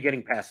you're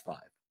getting past 5.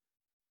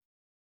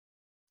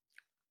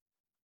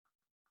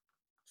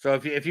 So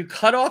if you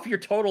cut off your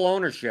total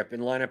ownership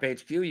in Lineup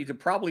HQ, you could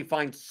probably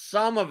find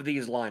some of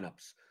these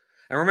lineups.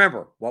 And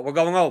remember what we're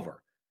going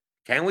over.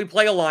 Can we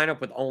play a lineup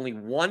with only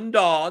one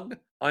dog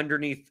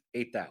underneath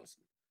 8,000?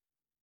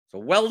 So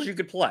Wells you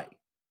could play,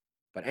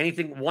 but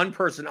anything, one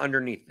person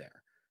underneath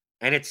there,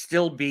 and it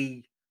still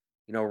be,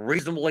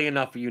 reasonably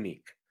enough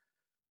unique.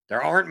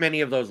 There aren't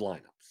many of those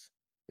lineups.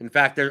 In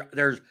fact,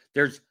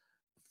 there's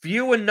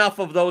few enough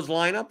of those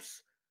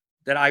lineups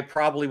that I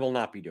probably will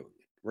not be doing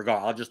it.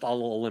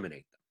 I'll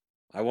eliminate them.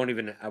 I won't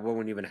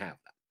even have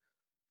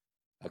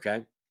them.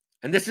 Okay?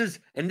 And this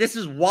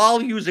is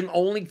while using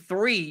only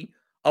 3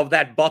 of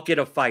that bucket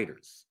of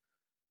fighters.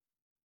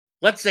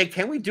 Let's say,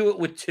 can we do it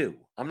with 2?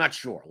 I'm not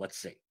sure. Let's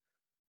see.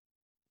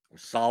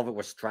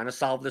 We're trying to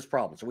solve this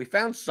problem. So we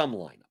found some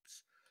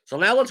lineups. So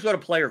now let's go to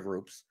player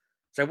groups.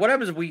 Say, what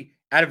happens if we,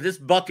 out of this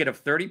bucket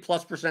of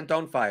 30+%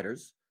 owned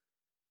fighters,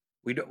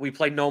 we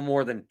play no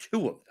more than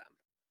 2 of them,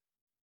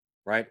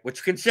 right?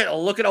 Which consider,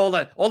 look at all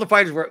the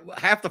fighters.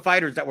 Half the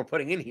fighters that we're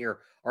putting in here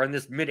are in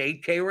this mid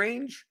 8K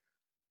range,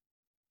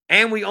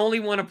 and we only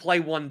want to play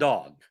one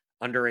dog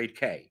under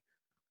 8K.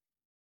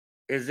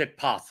 Is it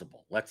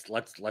possible?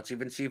 Let's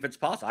even see if it's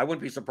possible. I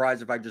wouldn't be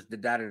surprised if I just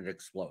did that and it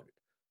exploded.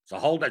 So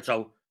hold it.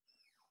 So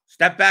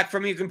step back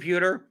from your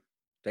computer,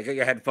 take out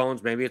your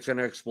headphones. Maybe it's going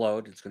to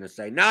explode. It's going to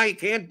say, no, you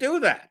can't do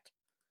that.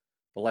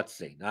 But let's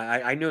see.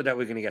 I knew that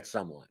we're going to get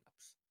some lineups.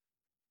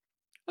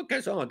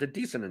 Okay, so the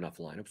decent enough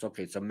lineups.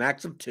 Okay, so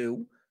max of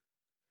 2.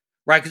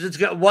 Right, because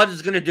what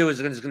it's going to do is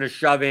it's going to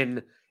shove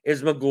in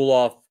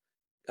Ismagulov,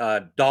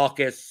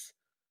 Dawkins,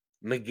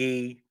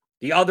 McGee,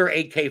 the other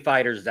 8K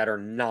fighters that are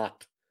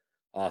not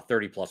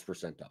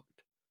 30+% owned.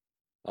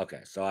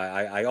 Okay, so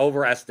I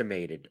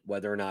overestimated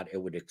whether or not it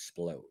would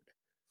explode.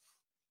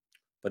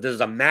 But this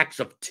is a max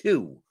of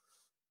 2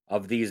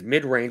 of these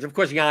mid-range. Of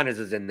course, Giannis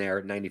is in there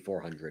at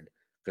 9,400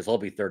 because he'll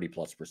be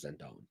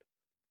 30+% owned.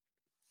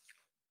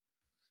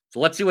 So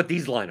let's see what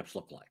these lineups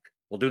look like.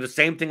 We'll do the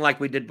same thing like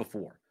we did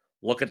before.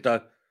 Look at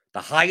the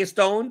highest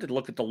owned and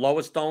look at the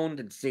lowest owned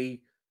and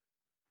see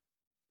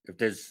if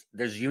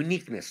there's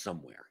uniqueness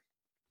somewhere.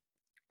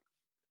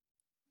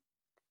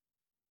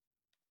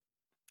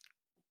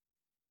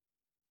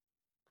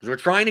 Because we're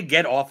trying to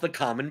get off the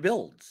common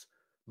builds.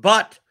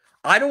 But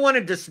I don't want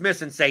to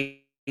dismiss and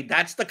say,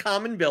 that's the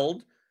common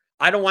build.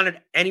 I don't want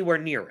it anywhere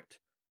near it.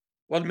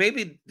 Well,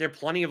 maybe there are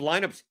plenty of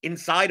lineups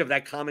inside of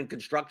that common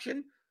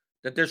construction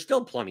that there's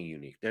still plenty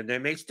unique. There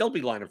may still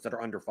be lineups that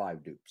are under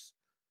 5 dupes.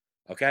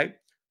 Okay?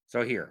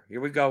 So here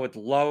we go with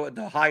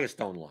the highest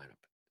owned lineup,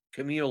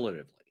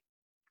 cumulatively.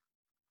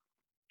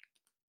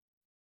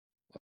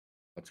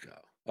 Let's go.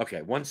 Okay,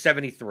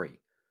 173.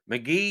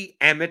 McGee,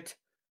 Emmett,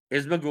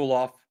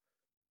 Ismagulov,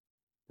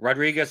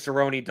 Rodriguez,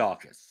 Cerrone,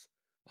 Dawkins.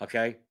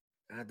 Okay?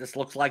 This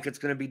looks like it's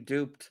going to be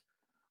duped.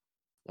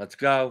 Let's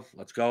go.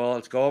 Let's go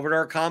over to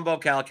our combo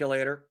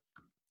calculator.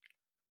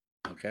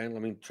 Okay,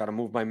 let me try to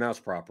move my mouse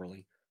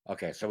properly.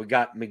 Okay, so we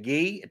got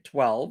McGee at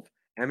 12,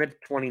 Emmett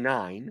at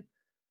 29,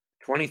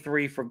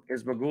 23 for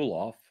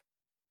Ismagulov,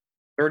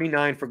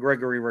 39 for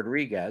Gregory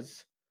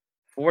Rodriguez,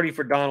 40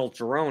 for Donald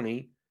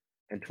Cerrone,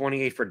 and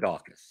 28 for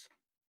Dawkins.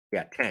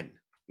 Yeah, 10.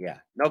 Yeah,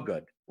 no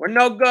good. We're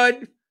no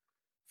good.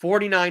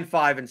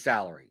 49.5 in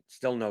salary.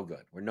 Still no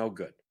good. We're no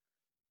good.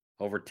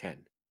 Over 10.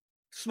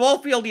 Small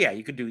field, yeah,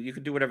 you could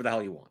do whatever the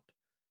hell you want.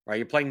 Right?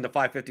 You're playing the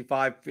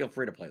 555, feel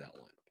free to play that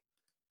lineup.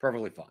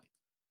 Perfectly fine.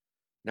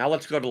 Now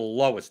let's go to the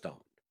lowest owned.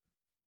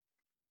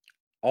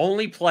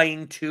 Only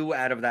playing 2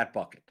 out of that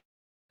bucket.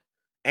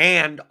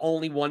 And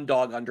only one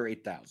dog under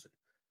 8,000.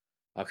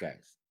 Okay.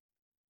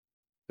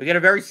 We get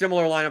a very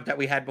similar lineup that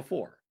we had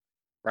before.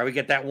 Right? We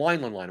get that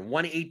Wineland line.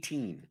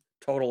 118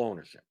 total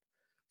ownership.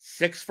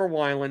 6 for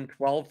Wineland,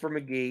 12 for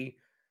McGee,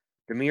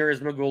 Demir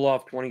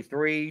Ismagulov,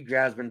 23,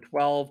 Jasmine,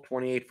 12,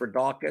 28 for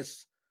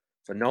Dawkins.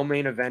 So no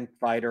main event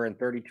fighter, and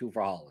 32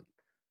 for Holland.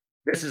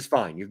 This is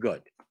fine. You're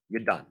good.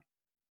 You're done.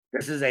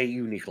 This is a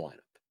unique lineup.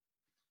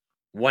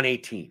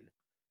 118.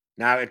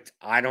 Now,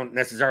 I don't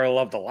necessarily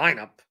love the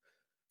lineup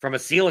from a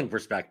ceiling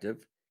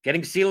perspective.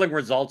 Getting ceiling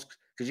results,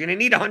 because you're going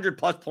to need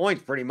 100+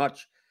 points pretty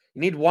much.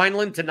 You need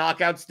Wineland to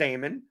knock out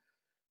Stamen,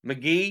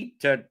 McGee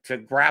to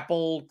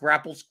grapple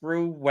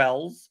screw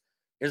Wells,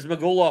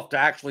 Ismagulov to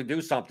actually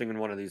do something in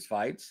one of these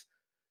fights.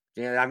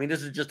 Yeah, I mean,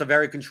 this is just a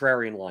very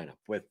contrarian lineup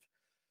with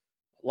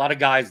a lot of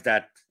guys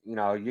that, you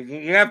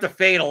have to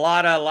fade a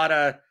lot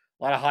of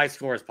high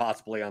scores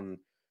possibly on.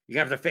 You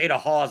have to fade a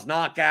Hawes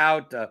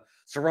knockout,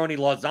 Cerrone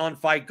Lauzon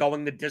fight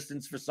going the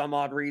distance for some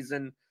odd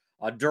reason,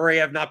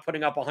 Duraev not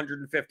putting up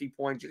 150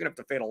 points. You're going to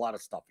have to fade a lot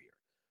of stuff here.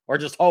 Or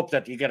just hope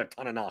that you get a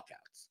ton of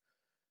knockouts.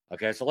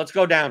 Okay, so let's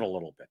go down a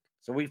little bit.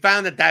 So we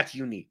found that that's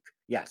unique.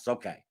 Yes,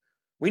 okay.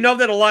 We know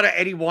that a lot of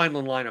Eddie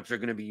Wineland lineups are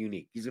going to be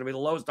unique. He's going to be the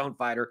lowest owned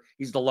fighter.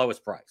 He's the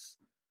lowest price.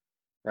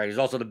 Right? He's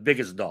also the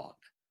biggest dog.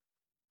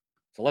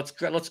 So let's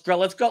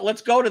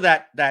go to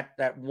that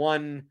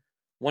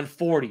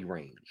 140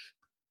 range.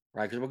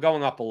 Right? Because we're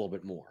going up a little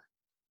bit more.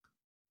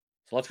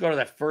 So let's go to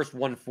that first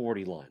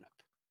 140 lineup.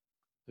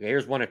 Okay,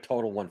 here's one at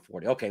total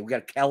 140. Okay, we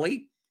got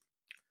Kelly.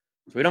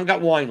 So we don't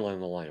got Wineland in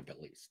the lineup at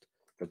least.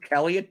 So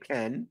Kelly at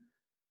 10,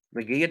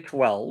 McGee at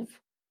 12,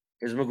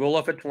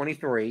 Ismagulov at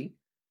 23,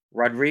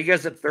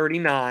 Rodriguez at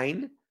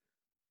 39,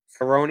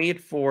 Cerrone at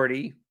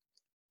 40,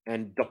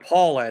 and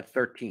DePaula at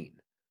 13.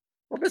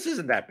 Well, this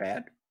isn't that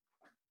bad.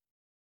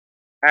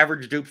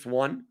 Average dupes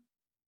 1.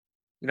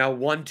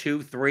 1,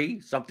 2, 3,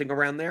 something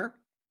around there.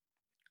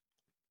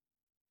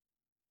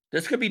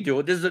 This could be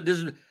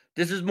doable.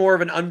 This is more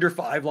of an under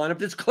 5 lineup.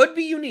 This could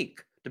be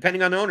unique,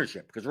 depending on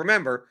ownership. Because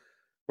remember,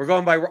 we're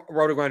going by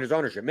Roto-Grinders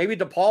ownership. Maybe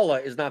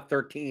DePaula is not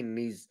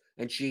 13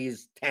 and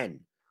she's 10.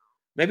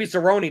 Maybe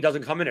Cerrone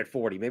doesn't come in at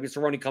 40. Maybe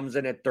Cerrone comes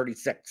in at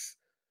 36.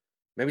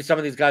 Maybe some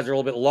of these guys are a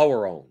little bit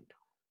lower owned.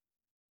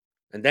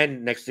 And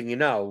then next thing you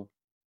know,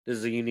 this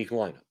is a unique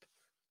lineup.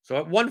 So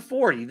at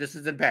 140, this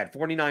isn't bad.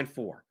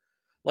 49.4.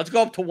 Let's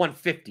go up to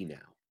 150 now.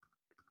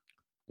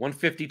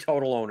 150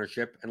 total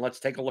ownership. And let's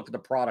take a look at the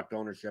product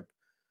ownership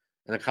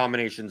and the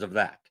combinations of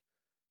that.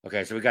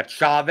 Okay, so we got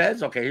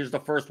Chavez. Okay, here's the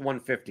first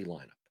 150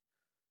 lineup.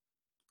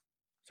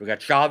 So we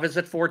got Chavez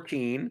at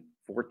 14.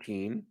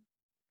 14.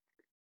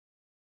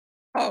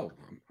 Oh.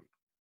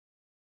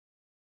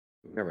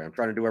 Never. I'm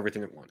trying to do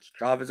everything at once.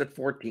 Chavez at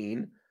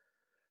 14.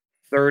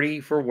 30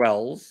 for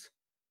Wells.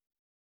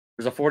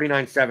 There's a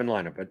 49-7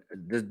 lineup.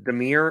 But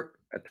Demir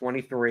at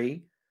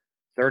 23.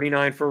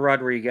 39 for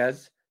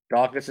Rodriguez.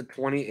 Dawkins at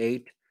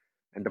 28.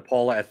 And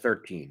DePaula at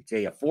 13. So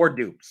yeah, 4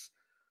 dupes.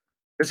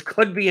 This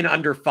could be an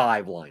under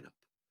 5 lineup.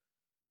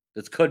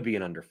 This could be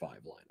an under 5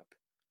 lineup.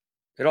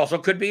 It also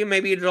could be,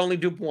 maybe it's only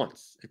dupe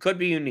once. It could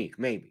be unique,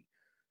 maybe.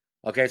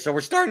 Okay, so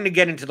we're starting to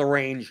get into the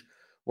range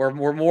where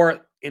we're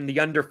more in the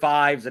under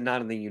 5s and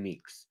not in the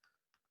uniques.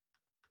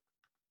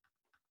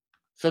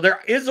 So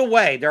there is a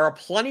way. There are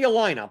plenty of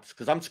lineups,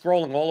 because I'm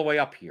scrolling all the way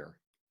up here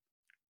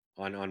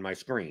on my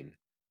screen.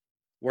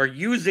 We're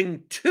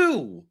using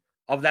 2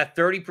 of that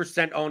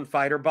 30% owned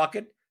fighter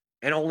bucket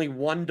and only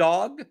 1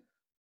 dog.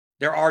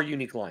 There are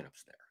unique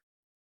lineups there.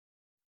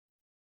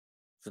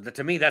 So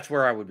to me, that's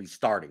where I would be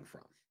starting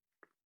from.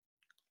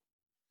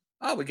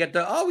 Oh,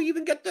 we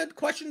even get the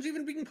questions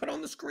even being put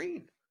on the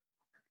screen.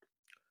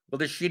 Will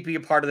this sheet be a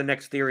part of the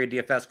next Theory of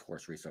DFS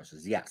course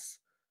resources? Yes.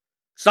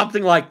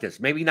 Something like this.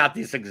 Maybe not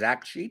this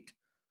exact sheet,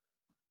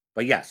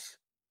 but yes.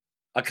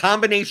 A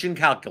combination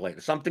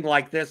calculator, something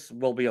like this,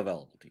 will be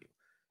available to you.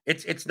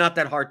 It's not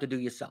that hard to do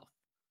yourself.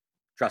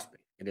 Trust me,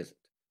 it isn't.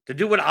 To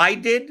do what I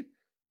did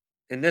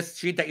in this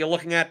sheet that you're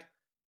looking at,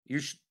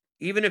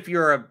 even if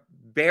you're a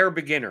bare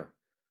beginner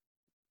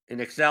in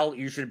Excel,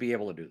 you should be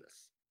able to do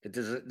this.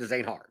 This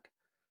ain't hard.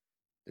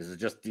 This is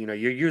just, you're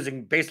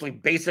using basically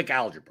basic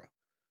algebra.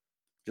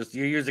 Just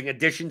you're using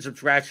addition,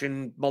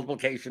 subtraction,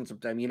 multiplication.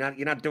 Sometimes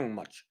you're not doing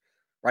much,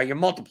 right? You're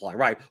multiplying,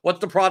 right? What's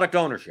the product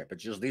ownership?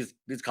 It's just these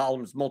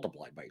columns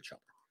multiplied by each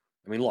other.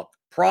 I mean, look,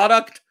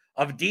 product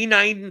of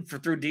D9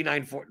 through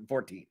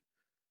D914.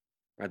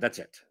 Right, that's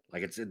it.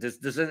 Like this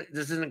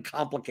isn't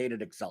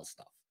complicated Excel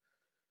stuff.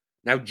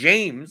 Now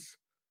James,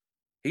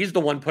 he's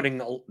the one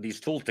putting these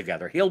tools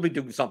together. He'll be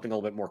doing something a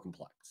little bit more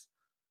complex.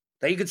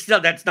 That you could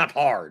still, that's not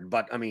hard,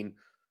 but I mean,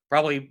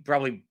 probably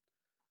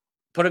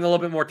putting a little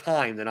bit more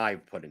time than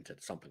I've put into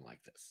something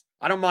like this.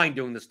 I don't mind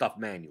doing this stuff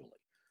manually.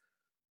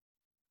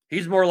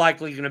 He's more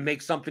likely going to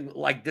make something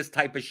like this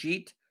type of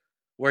sheet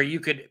where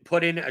you could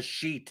put in a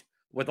sheet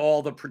with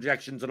all the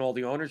projections and all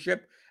the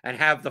ownership and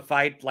have the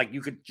fight, like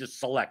you could just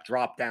select,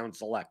 drop down,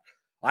 select.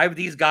 I have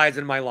these guys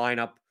in my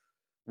lineup.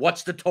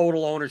 What's the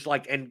total ownership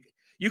like? And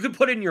you could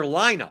put in your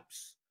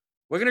lineups.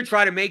 We're going to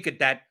try to make it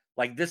that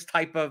like this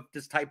type of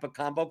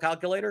combo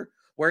calculator,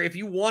 where if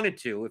you wanted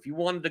to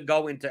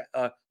go into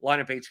a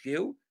lineup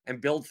HQ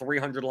and build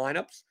 300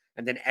 lineups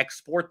and then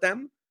export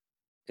them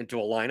into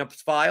a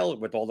lineups file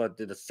with all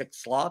the 6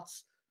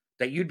 slots,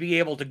 that you'd be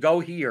able to go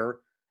here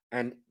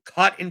and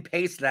cut and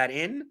paste that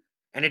in,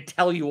 and it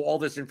tell you all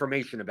this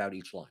information about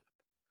each lineup.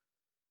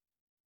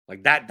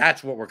 Like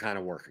that's what we're kind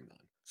of working on.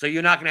 So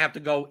you're not going to have to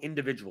go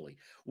individually.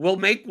 We'll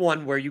make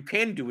one where you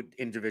can do it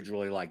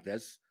individually like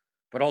this,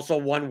 but also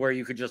one where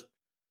you could just,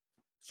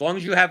 as long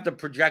as you have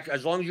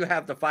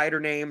the fighter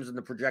names and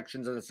the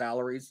projections and the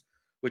salaries,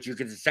 which you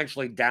can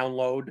essentially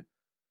download,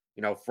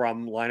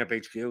 from Lineup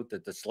HQ,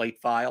 the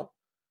slate file,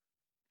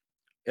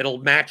 it'll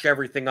match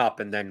everything up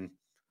and then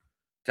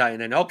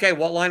okay,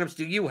 what lineups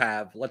do you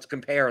have? Let's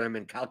compare them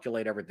and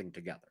calculate everything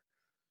together.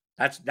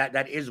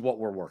 That is what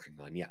we're working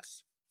on.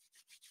 Yes.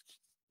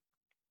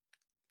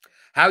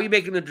 How are you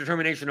making the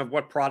determination of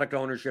what product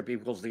ownership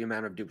equals the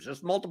amount of dupes?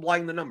 Just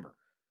multiplying the number.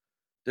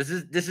 This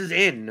is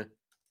in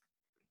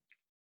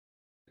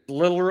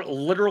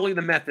literally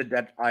the method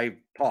that I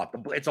taught.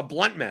 It's a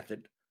blunt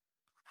method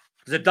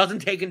because it doesn't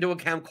take into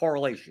account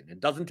correlation.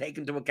 It doesn't take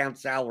into account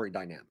salary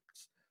dynamics.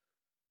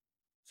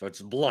 So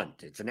it's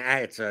blunt. It's an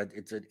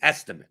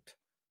estimate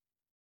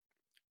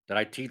that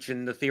I teach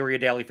in the Theory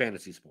of Daily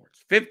Fantasy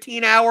Sports.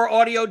 15-hour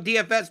audio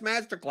DFS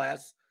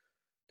masterclass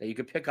that you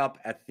can pick up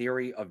at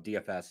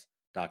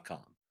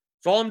theoryofdfs.com.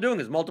 So all I'm doing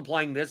is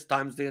multiplying this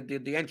times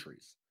the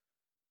entries.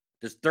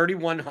 There's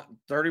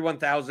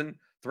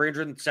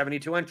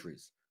 31,372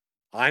 entries.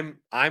 I'm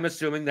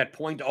assuming that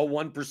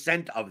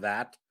 0.01% of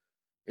that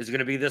is going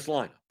to be this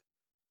lineup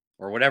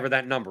or whatever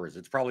that number is.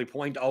 It's probably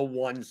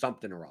 0.01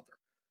 something or other.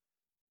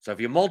 So if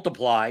you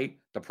multiply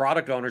the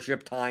product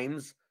ownership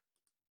times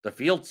the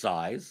field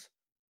size,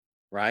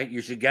 right,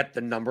 you should get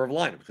the number of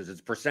lineups because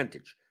it's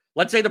percentage.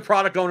 Let's say the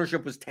product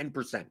ownership was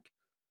 10%.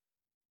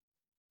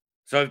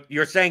 So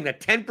you're saying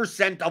that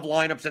 10% of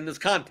lineups in this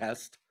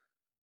contest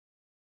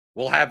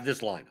will have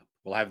this lineup,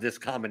 will have this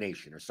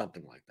combination or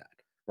something like that,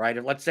 right?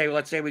 And let's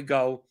say we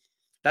go,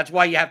 that's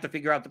why you have to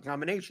figure out the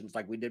combinations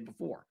like we did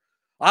before.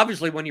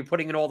 Obviously, when you're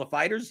putting in all the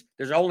fighters,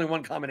 there's only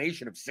one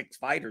combination of 6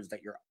 fighters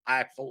that you're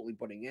absolutely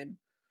putting in.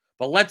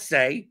 But let's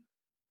say,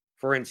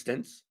 for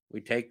instance, we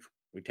take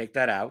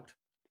that out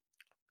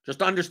just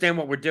to understand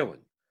what we're doing.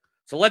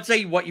 So let's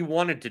say what you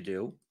wanted to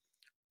do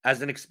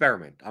as an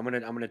experiment. I'm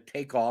gonna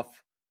take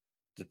off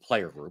the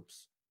player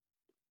groups.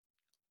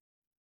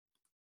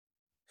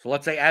 So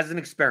let's say as an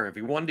experiment,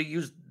 if you wanted to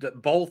use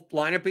both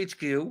Lineup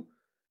HQ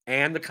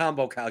and the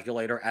combo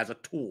calculator as a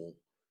tool,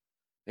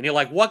 and you're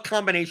like, what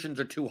combinations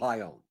are too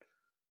high owned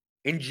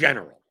in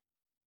general,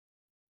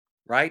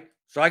 right?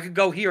 So I could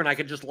go here and I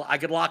could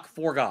lock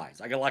 4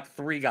 guys. I could lock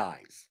 3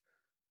 guys.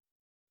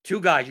 2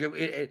 guys.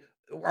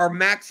 Our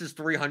max is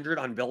 300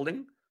 on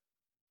building,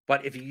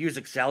 but if you use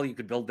Excel, you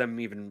could build them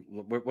even.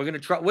 We're gonna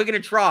try. We're gonna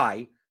try.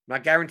 I'm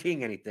not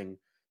guaranteeing anything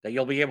that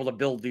you'll be able to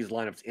build these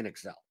lineups in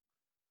Excel,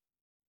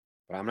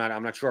 but I'm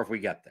not sure if we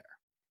get there.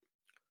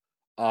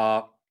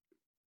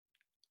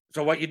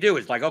 So what you do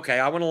is like, okay,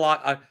 I want to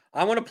lock.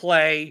 I want to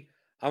play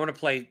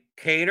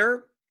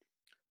Cater,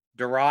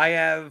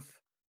 Duraev,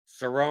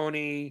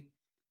 Cerrone,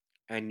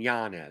 and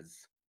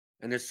Yanez.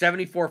 And there's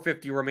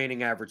 7,450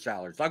 remaining average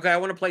salaries. Okay, I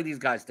want to play these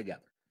guys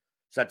together.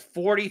 So that's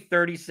 40,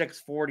 36,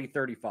 40,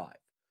 35.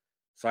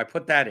 So I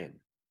put that in.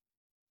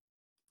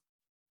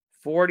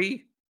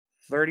 40,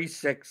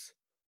 36,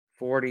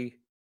 40,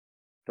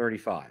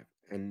 35.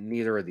 And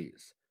neither of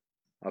these.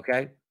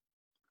 Okay?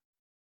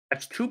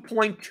 That's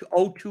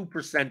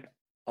 2.02%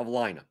 of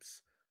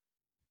lineups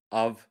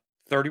of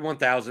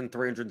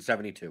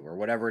 31,372 or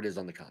whatever it is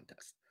on the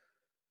contest.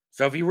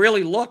 So if you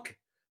really look,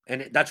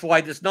 and that's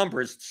why this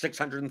number is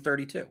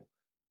 632,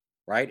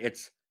 right?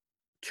 It's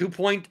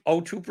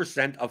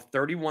 2.02% of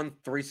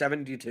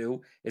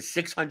 31,372 is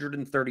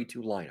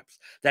 632 lineups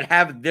that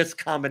have this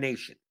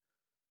combination.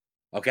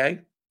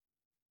 Okay?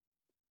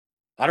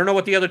 I don't know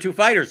what the other 2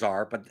 fighters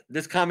are, but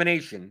this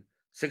combination,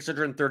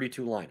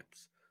 632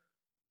 lineups.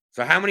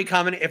 So how many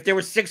if there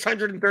were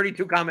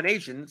 632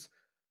 combinations,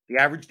 the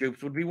average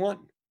dupes would be 1,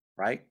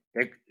 right?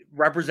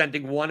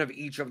 Representing 1 of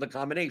each of the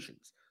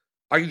combinations.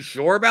 Are you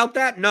sure about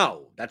that?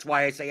 No. That's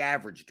why I say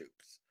average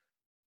dupes.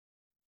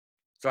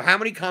 So how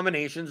many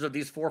combinations of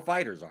these 4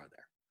 fighters are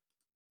there?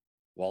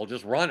 Well,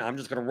 just run. I'm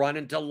just going to run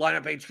until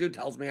Lineup HQ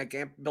tells me I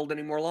can't build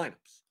any more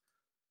lineups.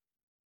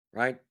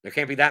 Right? There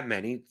can't be that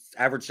many.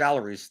 Average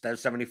salaries,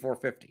 that's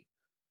 7,450.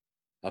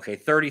 Okay,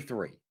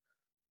 33.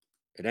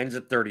 It ends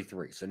at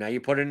 33. So now you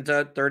put it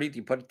into 30.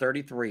 You put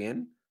 33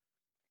 in.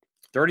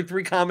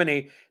 33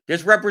 combination.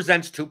 This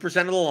represents 2%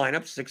 of the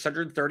lineups,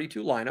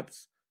 632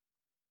 lineups.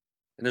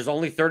 And there's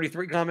only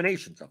 33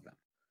 combinations of them.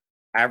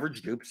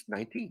 Average dupes,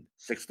 19.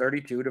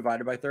 632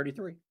 divided by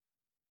 33.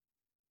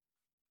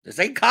 This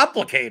ain't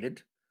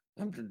complicated.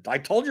 I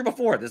told you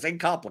before, this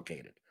ain't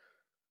complicated.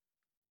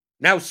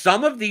 Now,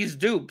 some of these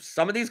dupes,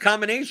 some of these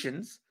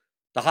combinations,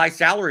 the high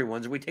salary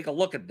ones, we take a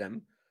look at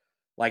them,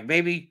 like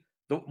maybe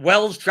the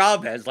Wells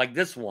Chavez, like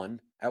this one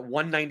at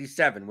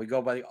 197. We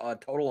go by the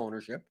total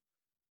ownership.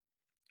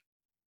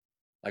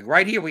 Like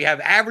right here, we have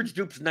average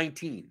dupes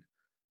 19.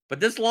 But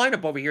this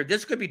lineup over here,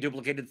 this could be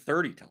duplicated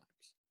 30 times.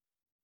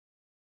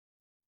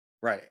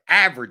 Right,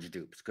 average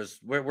dupes, because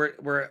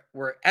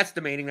we're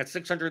estimating that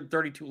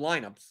 632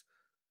 lineups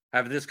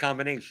have this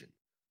combination.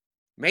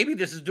 Maybe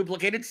this is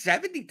duplicated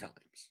 70 times.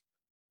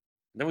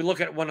 Then we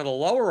look at one of the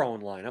lower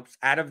owned lineups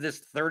out of this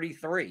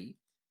 33.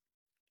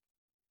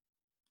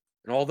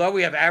 And although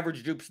we have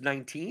average dupes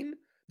 19,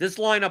 this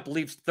lineup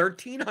leaves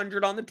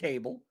 1,300 on the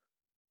table.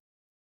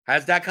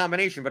 Has that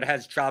combination, but it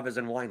has Chavez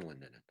and Wineland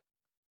in it.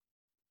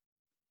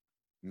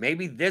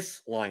 Maybe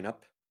this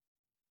lineup,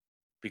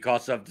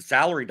 because of the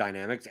salary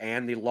dynamics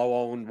and the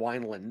low-owned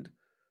Wineland,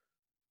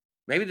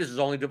 maybe this is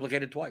only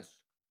duplicated twice.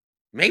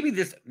 Maybe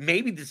this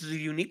is a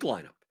unique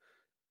lineup.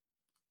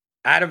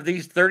 Out of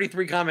these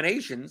 33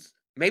 combinations,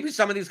 maybe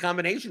some of these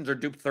combinations are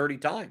duped 30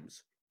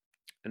 times.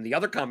 And the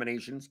other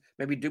combinations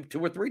maybe duped 2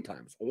 or 3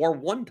 times or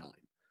 1 time.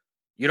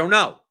 You don't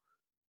know.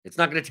 It's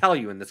not going to tell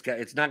you in this.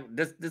 It's not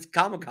this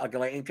combo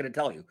calculator ain't going to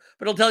tell you,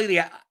 but it'll tell you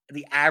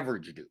the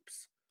average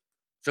dupes.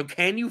 So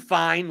can you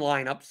find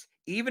lineups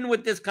even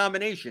with this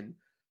combination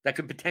that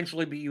could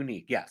potentially be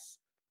unique? Yes.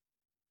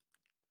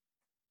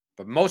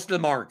 But most of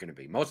them aren't going to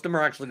be. Most of them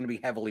are actually going to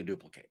be heavily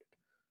duplicated.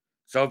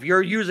 So if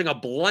you're using a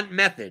blunt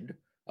method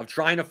of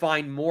trying to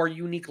find more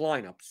unique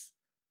lineups,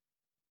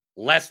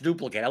 less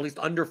duplicate, at least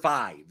under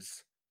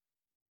 5s,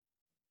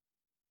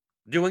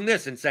 doing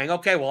this and saying,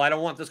 okay, well, I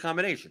don't want this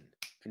combination,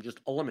 and just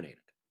eliminate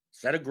it.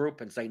 Set a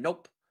group and say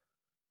nope.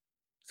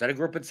 Set a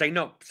group and say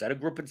nope. Set a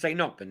group and say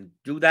nope. And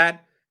do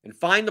that and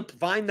find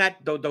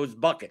those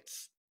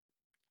buckets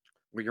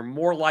where you're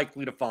more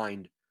likely to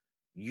find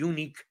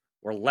unique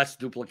or less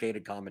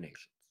duplicated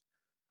combinations.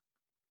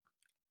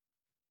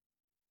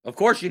 Of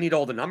course, you need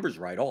all the numbers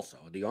right also.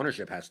 The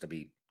ownership has to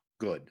be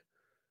good,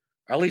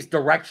 or at least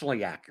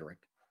directionally accurate.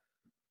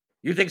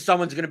 You think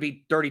someone's going to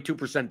be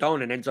 32%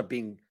 owned and ends up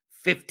being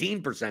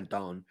 15%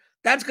 owned,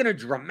 that's going to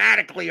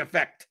dramatically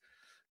affect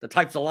the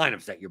types of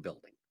lineups that you're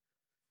building,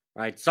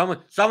 right?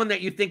 Someone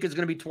that you think is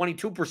going to be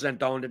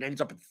 22% owned and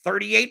ends up at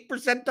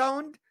 38%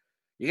 owned,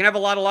 you're going to have a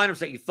lot of lineups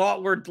that you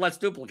thought were less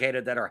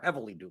duplicated that are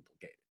heavily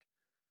duplicated.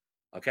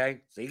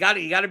 Okay? So you got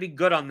to be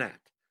good on that.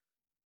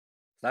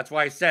 That's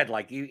why I said,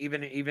 like,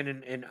 even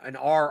in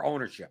our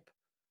ownership,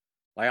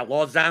 like at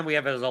Lausanne, we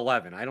have it as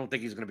 11. I don't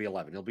think he's going to be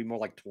 11. He'll be more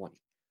like 20.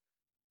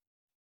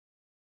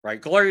 Right?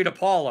 Gloria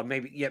DePaula,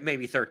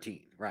 maybe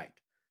 13. Right?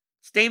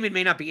 Stamen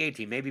may not be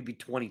 18, maybe be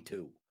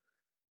 22.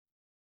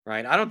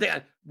 Right? I don't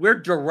think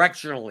we're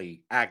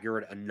directionally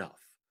accurate enough.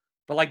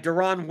 But like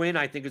Deron Wynn,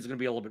 I think is going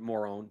to be a little bit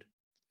more owned.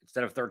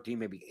 Instead of 13,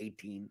 maybe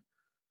 18.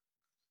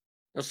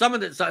 Now, some of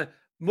the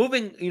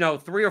moving,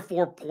 3 or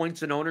 4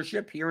 points in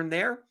ownership here and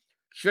there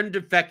shouldn't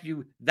affect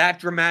you that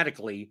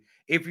dramatically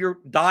if you're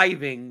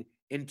diving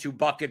into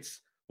buckets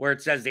where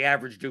it says the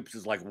average dupes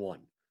is like 1.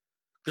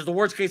 Because the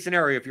worst case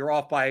scenario, if you're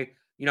off by,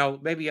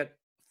 maybe at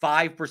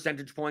 5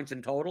 percentage points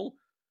in total,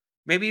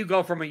 maybe you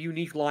go from a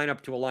unique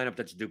lineup to a lineup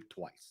that's duped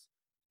twice.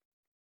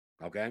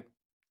 Okay?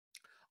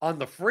 On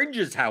the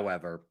fringes,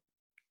 however,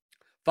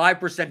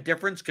 5%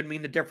 difference could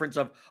mean the difference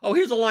of,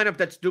 here's a lineup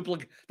that's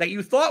that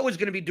you thought was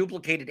going to be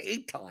duplicated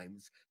 8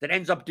 times that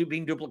ends up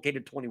being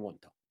duplicated 21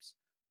 times.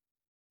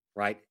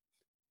 Right?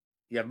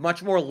 You have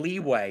much more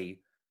leeway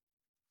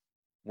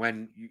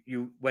when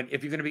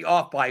if you're going to be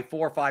off by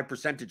 4 or 5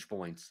 percentage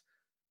points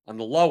on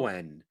the low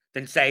end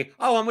than say,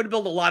 I'm going to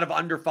build a lot of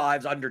under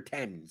 5s, under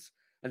 10s,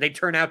 and they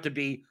turn out to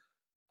be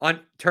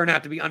under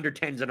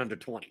 10s and under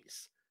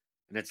 20s.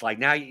 And it's like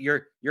now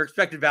your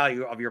expected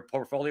value of your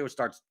portfolio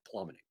starts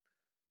plummeting.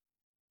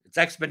 It's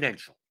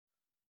exponential,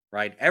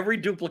 right? Every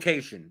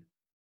duplication,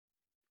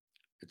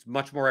 it's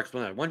much more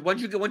exponential.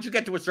 Once you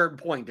get to a certain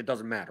point, it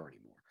doesn't matter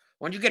anymore.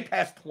 Once you get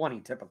past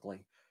 20, typically,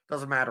 it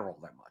doesn't matter all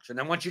that much. And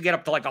then once you get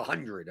up to like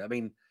 100, I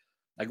mean,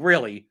 like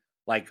really,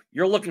 like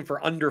you're looking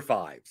for under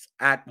 5s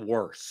at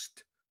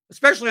worst,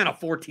 especially on a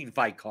 14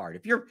 fight card.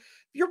 If you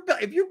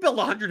build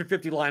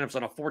 150 lineups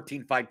on a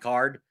 14 fight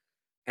card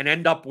and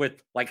end up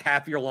with like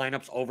half your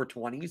lineups over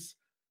 20s,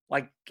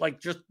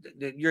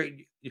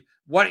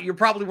 you're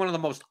probably one of the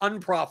most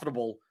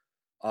unprofitable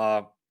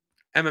MMA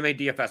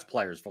DFS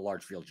players for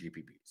large field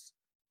GPPs.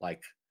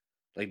 Like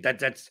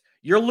that's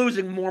you're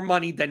losing more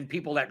money than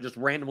people that just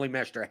randomly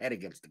mash their head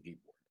against the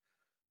keyboard.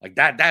 Like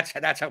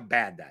that's how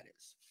bad that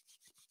is.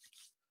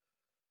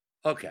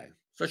 Okay,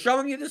 so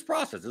showing you this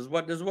process this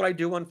is what I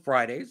do on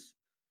Fridays,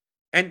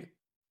 and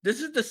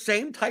this is the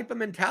same type of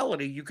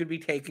mentality you could be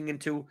taking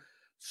into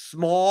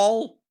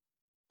small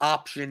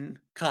option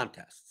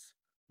contests,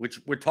 which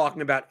we're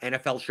talking about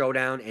NFL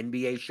Showdown,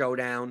 NBA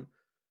Showdown,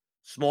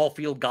 small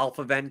field golf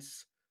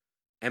events,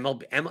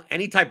 MLB,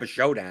 any type of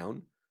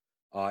showdown,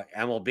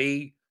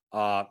 MLB,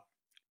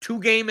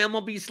 2-game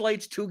MLB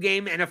slates,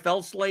 2-game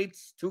NFL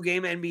slates,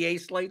 2-game NBA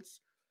slates,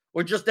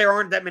 or just there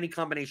aren't that many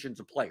combinations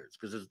of players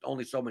because there's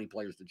only so many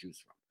players to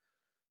choose from.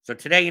 So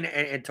today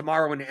and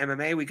tomorrow in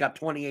MMA, we got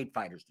 28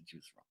 fighters to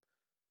choose from.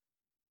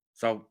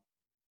 So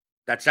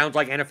that sounds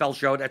like NFL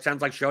show. That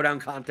sounds like showdown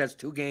contest,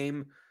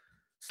 2-game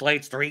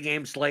slates,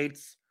 3-game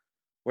slates,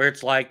 where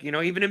it's like,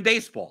 even in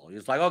baseball,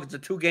 it's like, it's a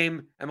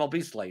 2-game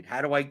MLB slate.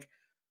 How do I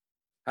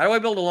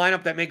build a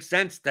lineup that makes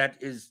sense, that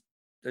is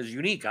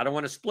unique? I don't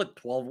want to split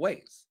 12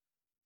 ways.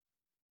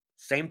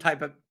 Same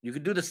type of, you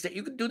could do the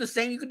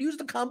same. You could use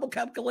the combo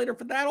calculator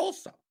for that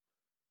also.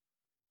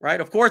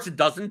 Right? Of course, it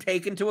doesn't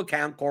take into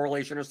account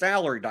correlation or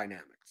salary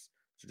dynamics.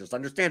 So just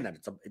understand that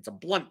it's a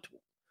blunt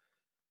tool.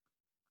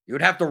 You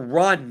would have to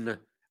run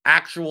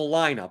actual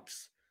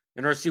lineups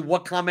in order to see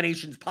what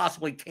combinations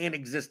possibly can't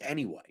exist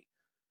anyway.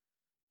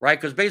 Right?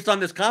 Because based on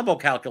this combo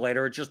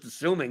calculator, it's just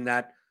assuming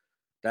that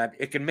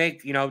it can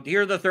make,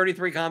 here are the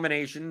 33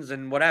 combinations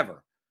and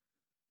whatever,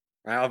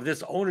 right, of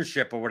this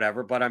ownership or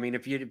whatever. But I mean,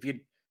 if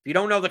you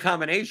don't know the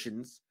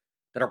combinations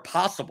that are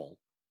possible,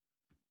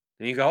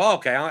 then you go,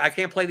 okay, I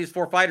can't play these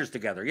 4 fighters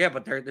together. Yeah,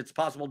 but it's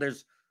possible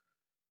there's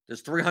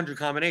 300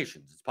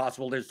 combinations. It's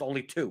possible there's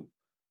only 2.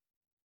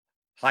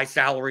 High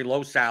salary,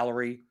 low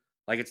salary.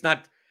 Like it's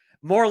not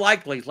more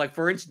likely, like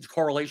for instance,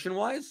 correlation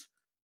wise,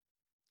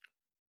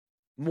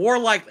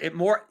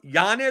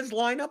 Yanez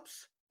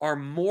lineups are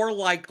more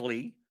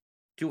likely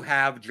to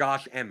have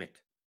Josh Emmett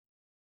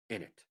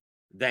in it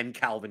than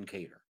Calvin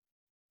Kattar.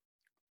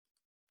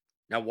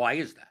 Now, why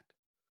is that?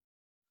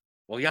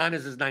 Well,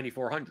 Yanez is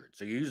 9,400,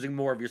 so you're using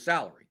more of your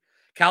salary.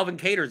 Calvin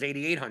Kattar is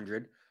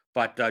 8,800,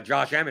 but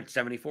Josh Emmett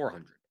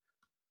 7,400.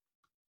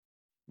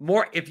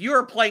 More if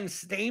you're playing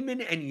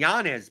Stamen and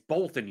Yanez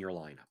both in your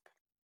lineup,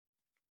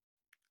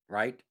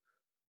 right?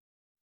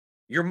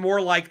 You're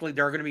more likely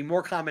there are going to be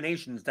more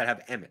combinations that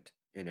have Emmett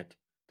in it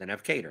than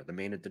have Kattar, the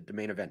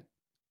main event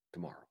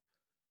tomorrow,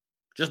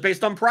 just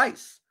based on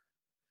price.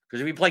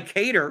 Because if you play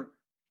Kattar,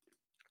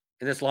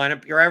 in this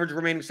lineup, your average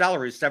remaining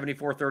salary is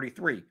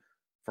 $7,433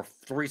 for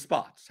 3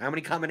 spots. How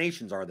many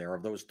combinations are there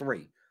of those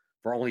 3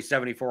 for only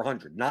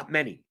 $7,400? Not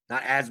many,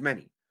 not as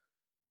many.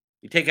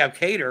 You take out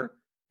Cater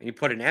and you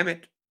put in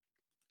Emmett,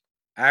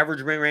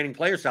 average remaining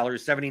player salary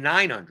is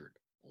 $7,900.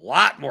 A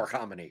lot more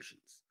combinations.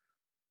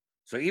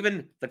 So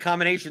even the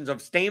combinations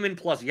of Stamen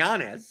plus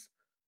Yanez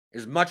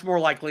is much more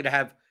likely to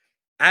have,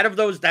 out of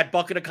that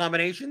bucket of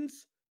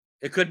combinations,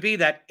 it could be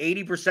that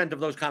 80% of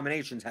those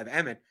combinations have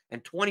Emmett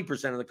and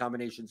 20% of the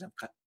combinations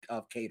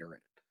have Cater in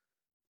it.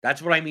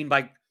 That's what I mean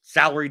by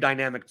salary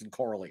dynamics and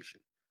correlation.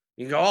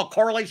 You go, oh,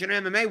 correlation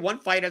in MMA, one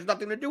fight has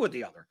nothing to do with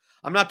the other.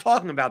 I'm not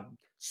talking about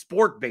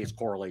sport-based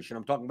correlation.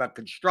 I'm talking about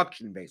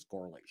construction-based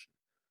correlation.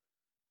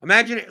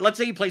 Imagine, let's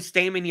say you play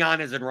Stamen,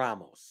 Yanez, and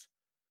Ramos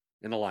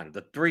in the lineup,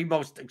 the 3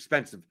 most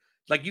expensive.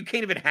 Like, you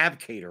can't even have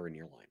Cater in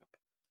your lineup,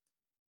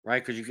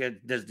 right? Because you can't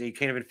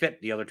even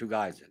fit the other 2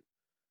 guys in.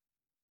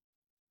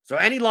 So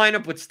any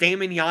lineup with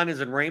Stamen, Yanez,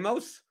 and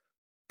Ramos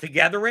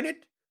together in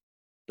it,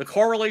 the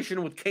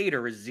correlation with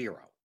Cater is 0.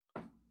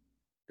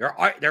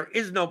 There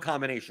is no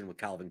combination with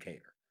Calvin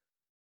Cater.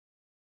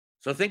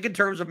 So think in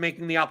terms of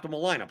making the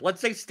optimal lineup.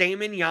 Let's say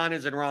Stamen,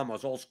 Yanez, and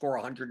Ramos all score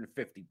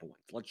 150 points,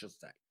 let's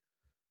just say.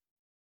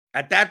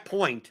 At that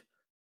point,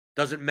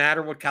 does it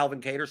matter what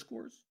Calvin Cater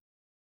scores?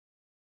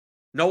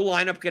 No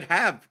lineup could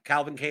have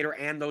Calvin Cater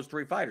and those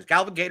 3 fighters.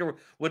 Calvin Cater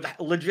would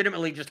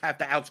legitimately just have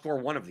to outscore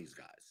one of these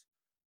guys.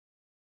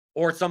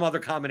 Or some other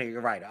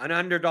combination, right? An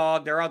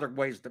underdog. There are other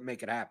ways to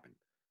make it happen.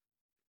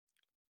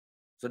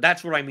 So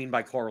that's what I mean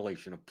by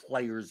correlation of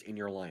players in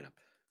your lineup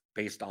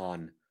based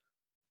on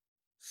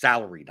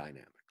salary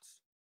dynamics.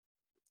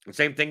 The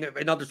same thing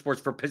in other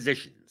sports for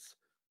positions,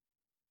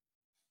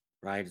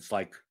 right? It's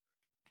like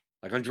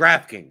on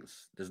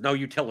DraftKings, there's no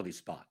utility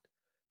spot.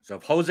 So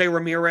if Jose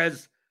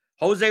Ramirez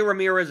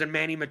and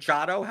Manny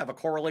Machado have a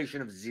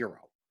correlation of 0,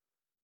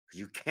 because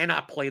you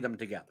cannot play them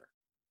together.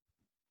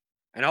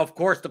 And of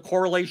course, the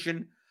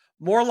correlation,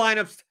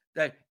 lineups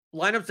that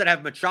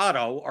have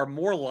Machado are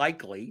more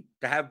likely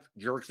to have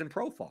Jurickson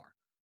Profar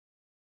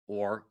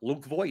or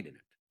Luke Voigt in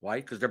it.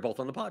 Why? Because they're both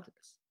on the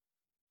Padres.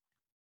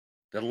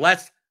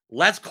 There's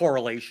less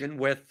correlation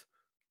with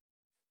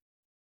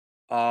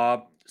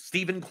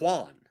Stephen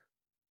Kwan.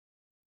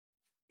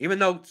 Even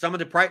though some of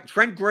the price,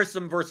 Trent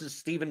Grissom versus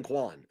Stephen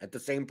Kwan at the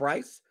same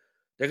price,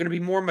 they're going to be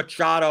more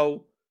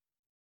Machado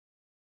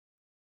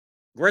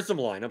Grissom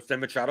lineups than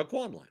Machado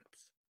Kwan lineups.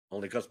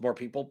 Only because more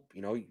people,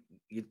 you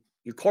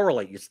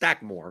correlate, you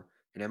stack more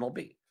in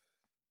MLB.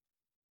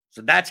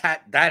 So that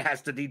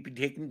has to be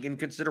taken in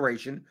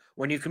consideration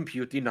when you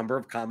compute the number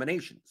of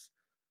combinations.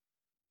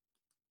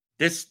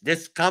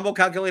 This combo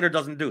calculator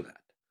doesn't do that.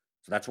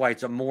 So that's why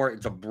it's a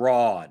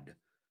broad,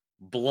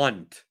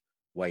 blunt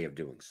way of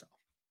doing so.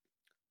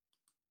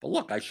 But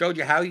look, I showed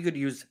you how you could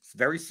use this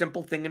very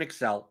simple thing in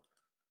Excel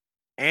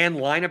and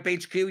Lineup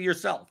HQ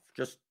yourself.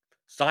 Just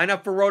sign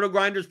up for Roto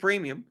Grinders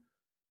Premium.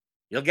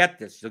 You'll get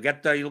this. You'll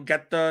get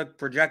the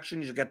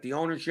projections. You'll get the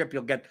ownership.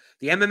 You'll get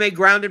the MMA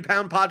Ground and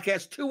Pound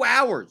podcast, 2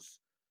 hours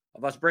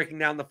of us breaking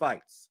down the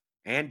fights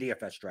and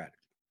DFS strategy.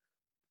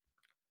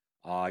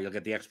 You'll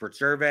get the expert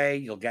survey.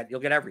 You'll get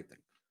everything,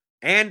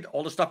 and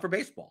all the stuff for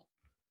baseball.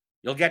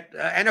 You'll get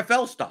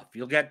NFL stuff.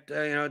 You'll get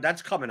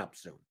that's coming up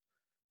soon,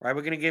 right?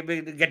 We're gonna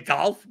get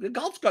golf. The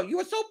golf's going.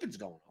 U.S. Open's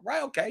going on,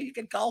 right? Okay, you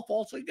get golf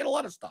also. You get a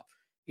lot of stuff,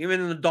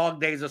 even in the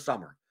dog days of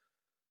summer.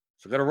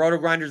 So go to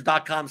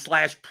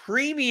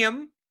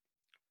rotogrinders.com/premium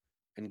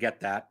and get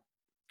that.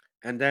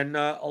 And then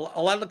a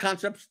lot of the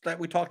concepts that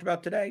we talked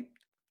about today,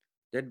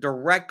 they're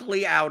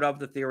directly out of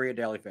the Theory of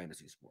Daily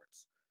Fantasy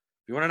Sports.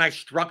 If you want a nice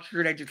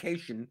structured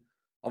education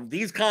of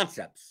these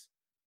concepts,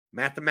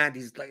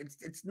 mathematics,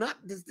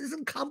 this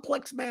isn't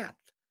complex math.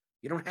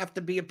 You don't have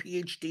to be a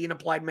PhD in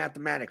applied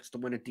mathematics to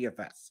win at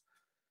DFS.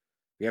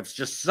 You have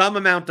just some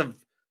amount of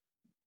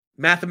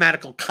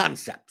mathematical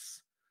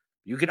concepts.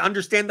 You can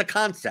understand the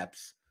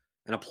concepts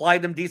and apply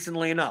them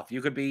decently enough,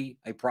 you could be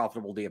a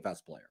profitable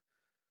DFS player.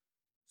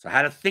 So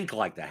how to think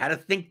like that, how to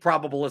think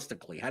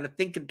probabilistically, how to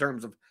think in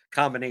terms of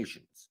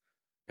combinations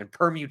and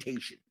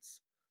permutations,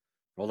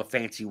 all the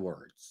fancy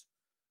words.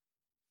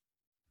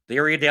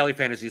 Theory of Daily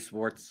Fantasy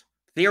Sports,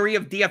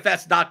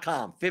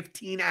 theoryofdfs.com,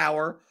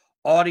 15-hour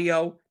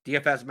audio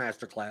DFS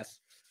masterclass.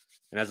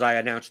 And as I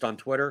announced on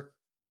Twitter,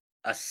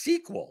 a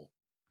sequel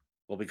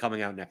will be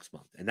coming out next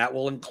month, and that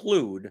will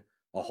include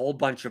a whole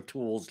bunch of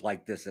tools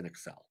like this in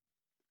Excel.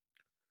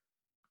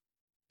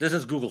 This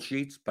is Google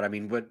Sheets, but I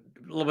mean, with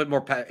a little bit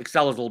more,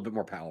 Excel is a little bit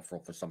more powerful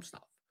for some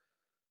stuff.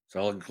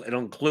 So it'll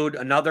include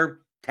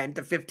another 10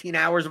 to 15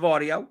 hours of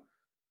audio,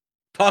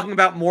 talking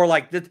about more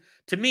like this.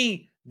 To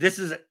me, this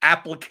is an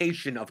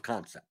application of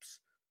concepts.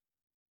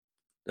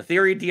 The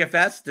Theory of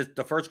DFS,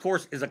 the first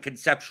course, is a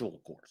conceptual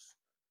course.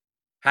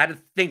 How to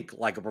think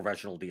like a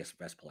professional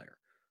DFS player.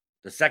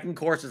 The second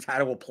course is how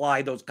to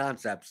apply those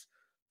concepts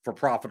for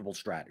profitable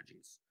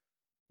strategies.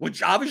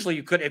 Which obviously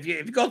you could, if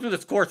you go through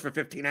this course for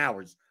 15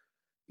 hours,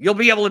 you'll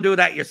be able to do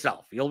that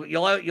yourself.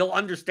 You'll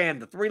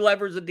understand the 3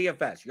 levers of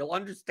DFS. You'll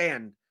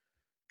understand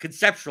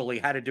conceptually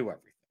how to do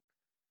everything.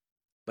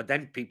 But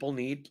then people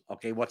need,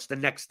 okay, what's the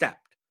next step?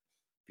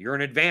 If you're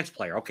an advanced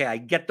player, okay, I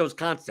get those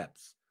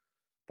concepts,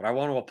 but I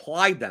want to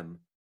apply them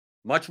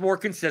much more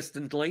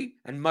consistently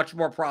and much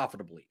more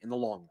profitably in the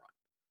long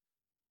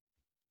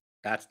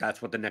run.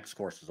 That's what the next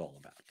course is all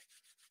about.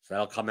 So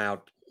that'll come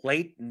out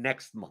late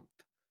next month.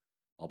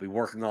 I'll be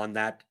working on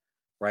that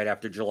right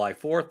after July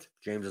 4th.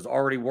 James is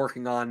already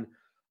working on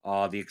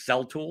the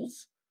Excel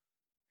tools.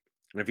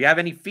 And if you have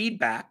any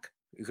feedback,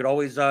 you could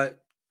always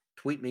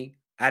tweet me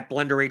at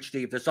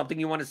BlenderHD. If there's something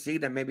you want to see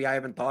that maybe I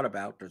haven't thought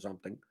about or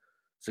something,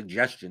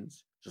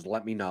 suggestions, just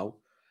let me know.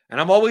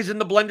 And I'm always in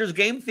the Blender's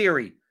Game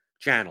Theory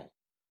channel,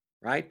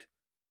 right?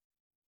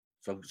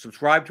 So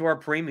subscribe to our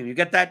premium. You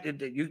get that.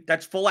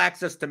 That's full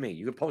access to me.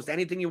 You can post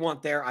anything you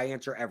want there. I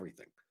answer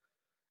everything.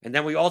 And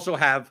then we also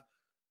have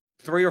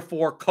 3 or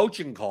 4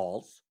 coaching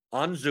calls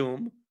on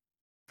Zoom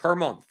per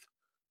month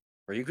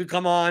where you could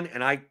come on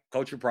and I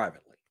coach you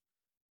privately,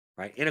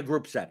 right? In a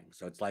group setting.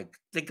 So it's like,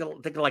 think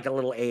of like a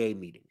little AA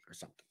meeting or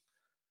something.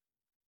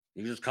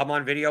 You just come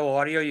on video,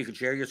 audio, you can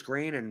share your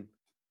screen, and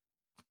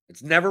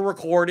it's never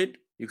recorded.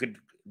 You could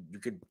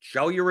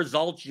show your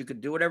results. You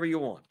could do whatever you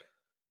want.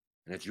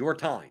 And it's your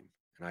time.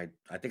 And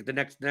I think the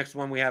next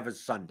one we have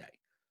is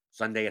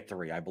Sunday at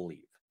 3, I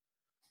believe.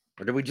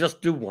 Or did we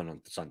just do one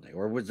on Sunday?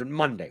 Or was it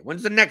Monday?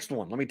 When's the next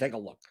one? Let me take a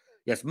look.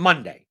 Yes,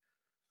 Monday.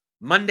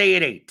 Monday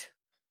at 8.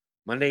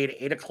 Monday at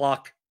 8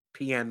 o'clock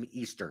p.m.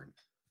 Eastern.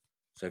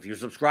 So if you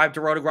subscribe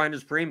to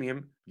RotoGrinders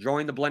Premium,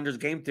 join the Blender's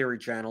Game Theory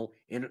channel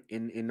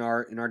in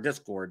our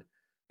Discord,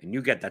 and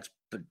you get that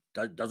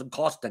doesn't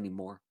cost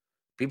anymore.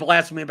 People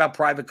ask me about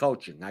private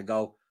coaching. I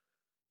go,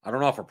 I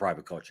don't offer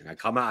private coaching. I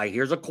come out,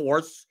 here's a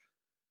course,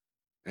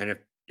 and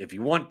if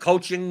you want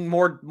coaching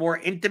more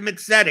intimate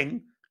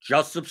setting,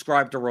 just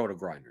subscribe to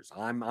RotoGrinders.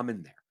 I'm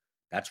in there.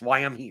 That's why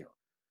I'm here.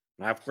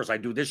 Now, of course, I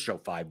do this show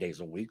 5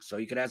 days a week, so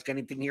you could ask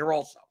anything here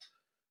also.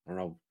 I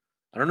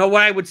don't know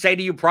what I would say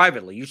to you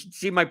privately. You should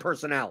see my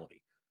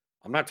personality.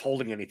 I'm not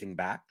holding anything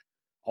back.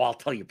 Oh, I'll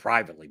tell you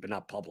privately, but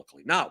not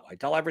publicly. No, I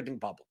tell everything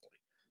publicly,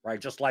 right?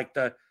 Just like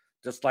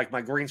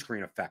my green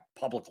screen effect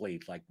publicly.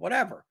 It's like,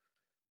 whatever.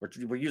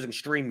 We're using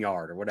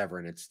StreamYard or whatever,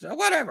 and it's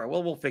whatever.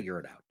 We'll figure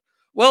it out.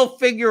 We'll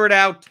figure it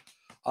out.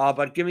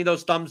 But give me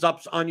those thumbs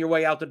ups on your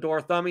way out the door.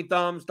 Thummy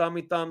thumbs,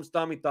 thummy thumbs,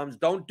 thummy thumbs.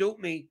 Don't dupe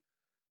me.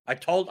 I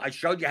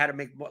showed you how to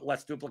make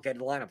less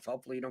duplicated lineups.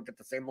 Hopefully you don't get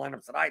the same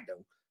lineups that I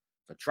do.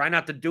 So try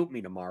not to dupe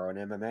me tomorrow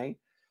in MMA.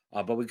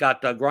 But we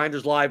got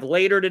Grinders Live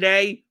later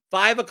today,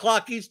 5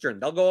 o'clock Eastern.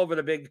 They'll go over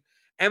the big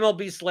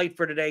MLB slate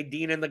for today,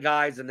 Dean and the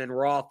guys, and then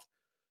Roth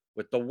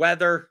with the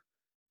weather.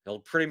 They'll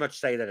pretty much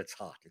say that it's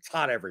hot. It's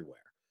hot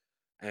everywhere.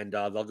 And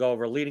they'll go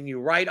over leading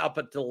you right up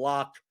until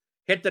lock.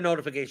 Hit the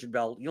notification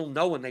bell. You'll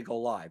know when they go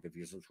live if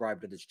you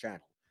subscribe to this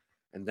channel.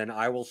 And then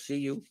I will see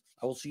you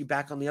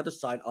back on the other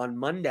side on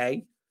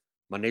Monday.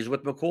 Mondays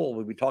with McCool.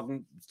 We'll be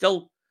talking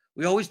still.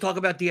 We always talk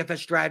about DFS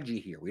strategy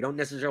here. We don't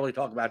necessarily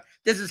talk about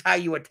this is how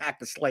you attack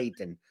the slate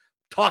and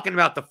talking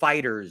about the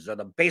fighters or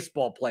the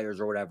baseball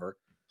players or whatever.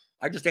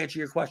 I just answer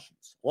your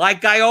questions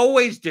like I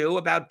always do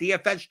about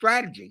DFS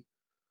strategy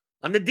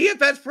on the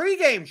DFS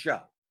pregame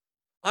show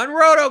on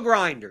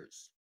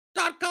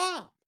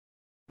RotoGrinders.com.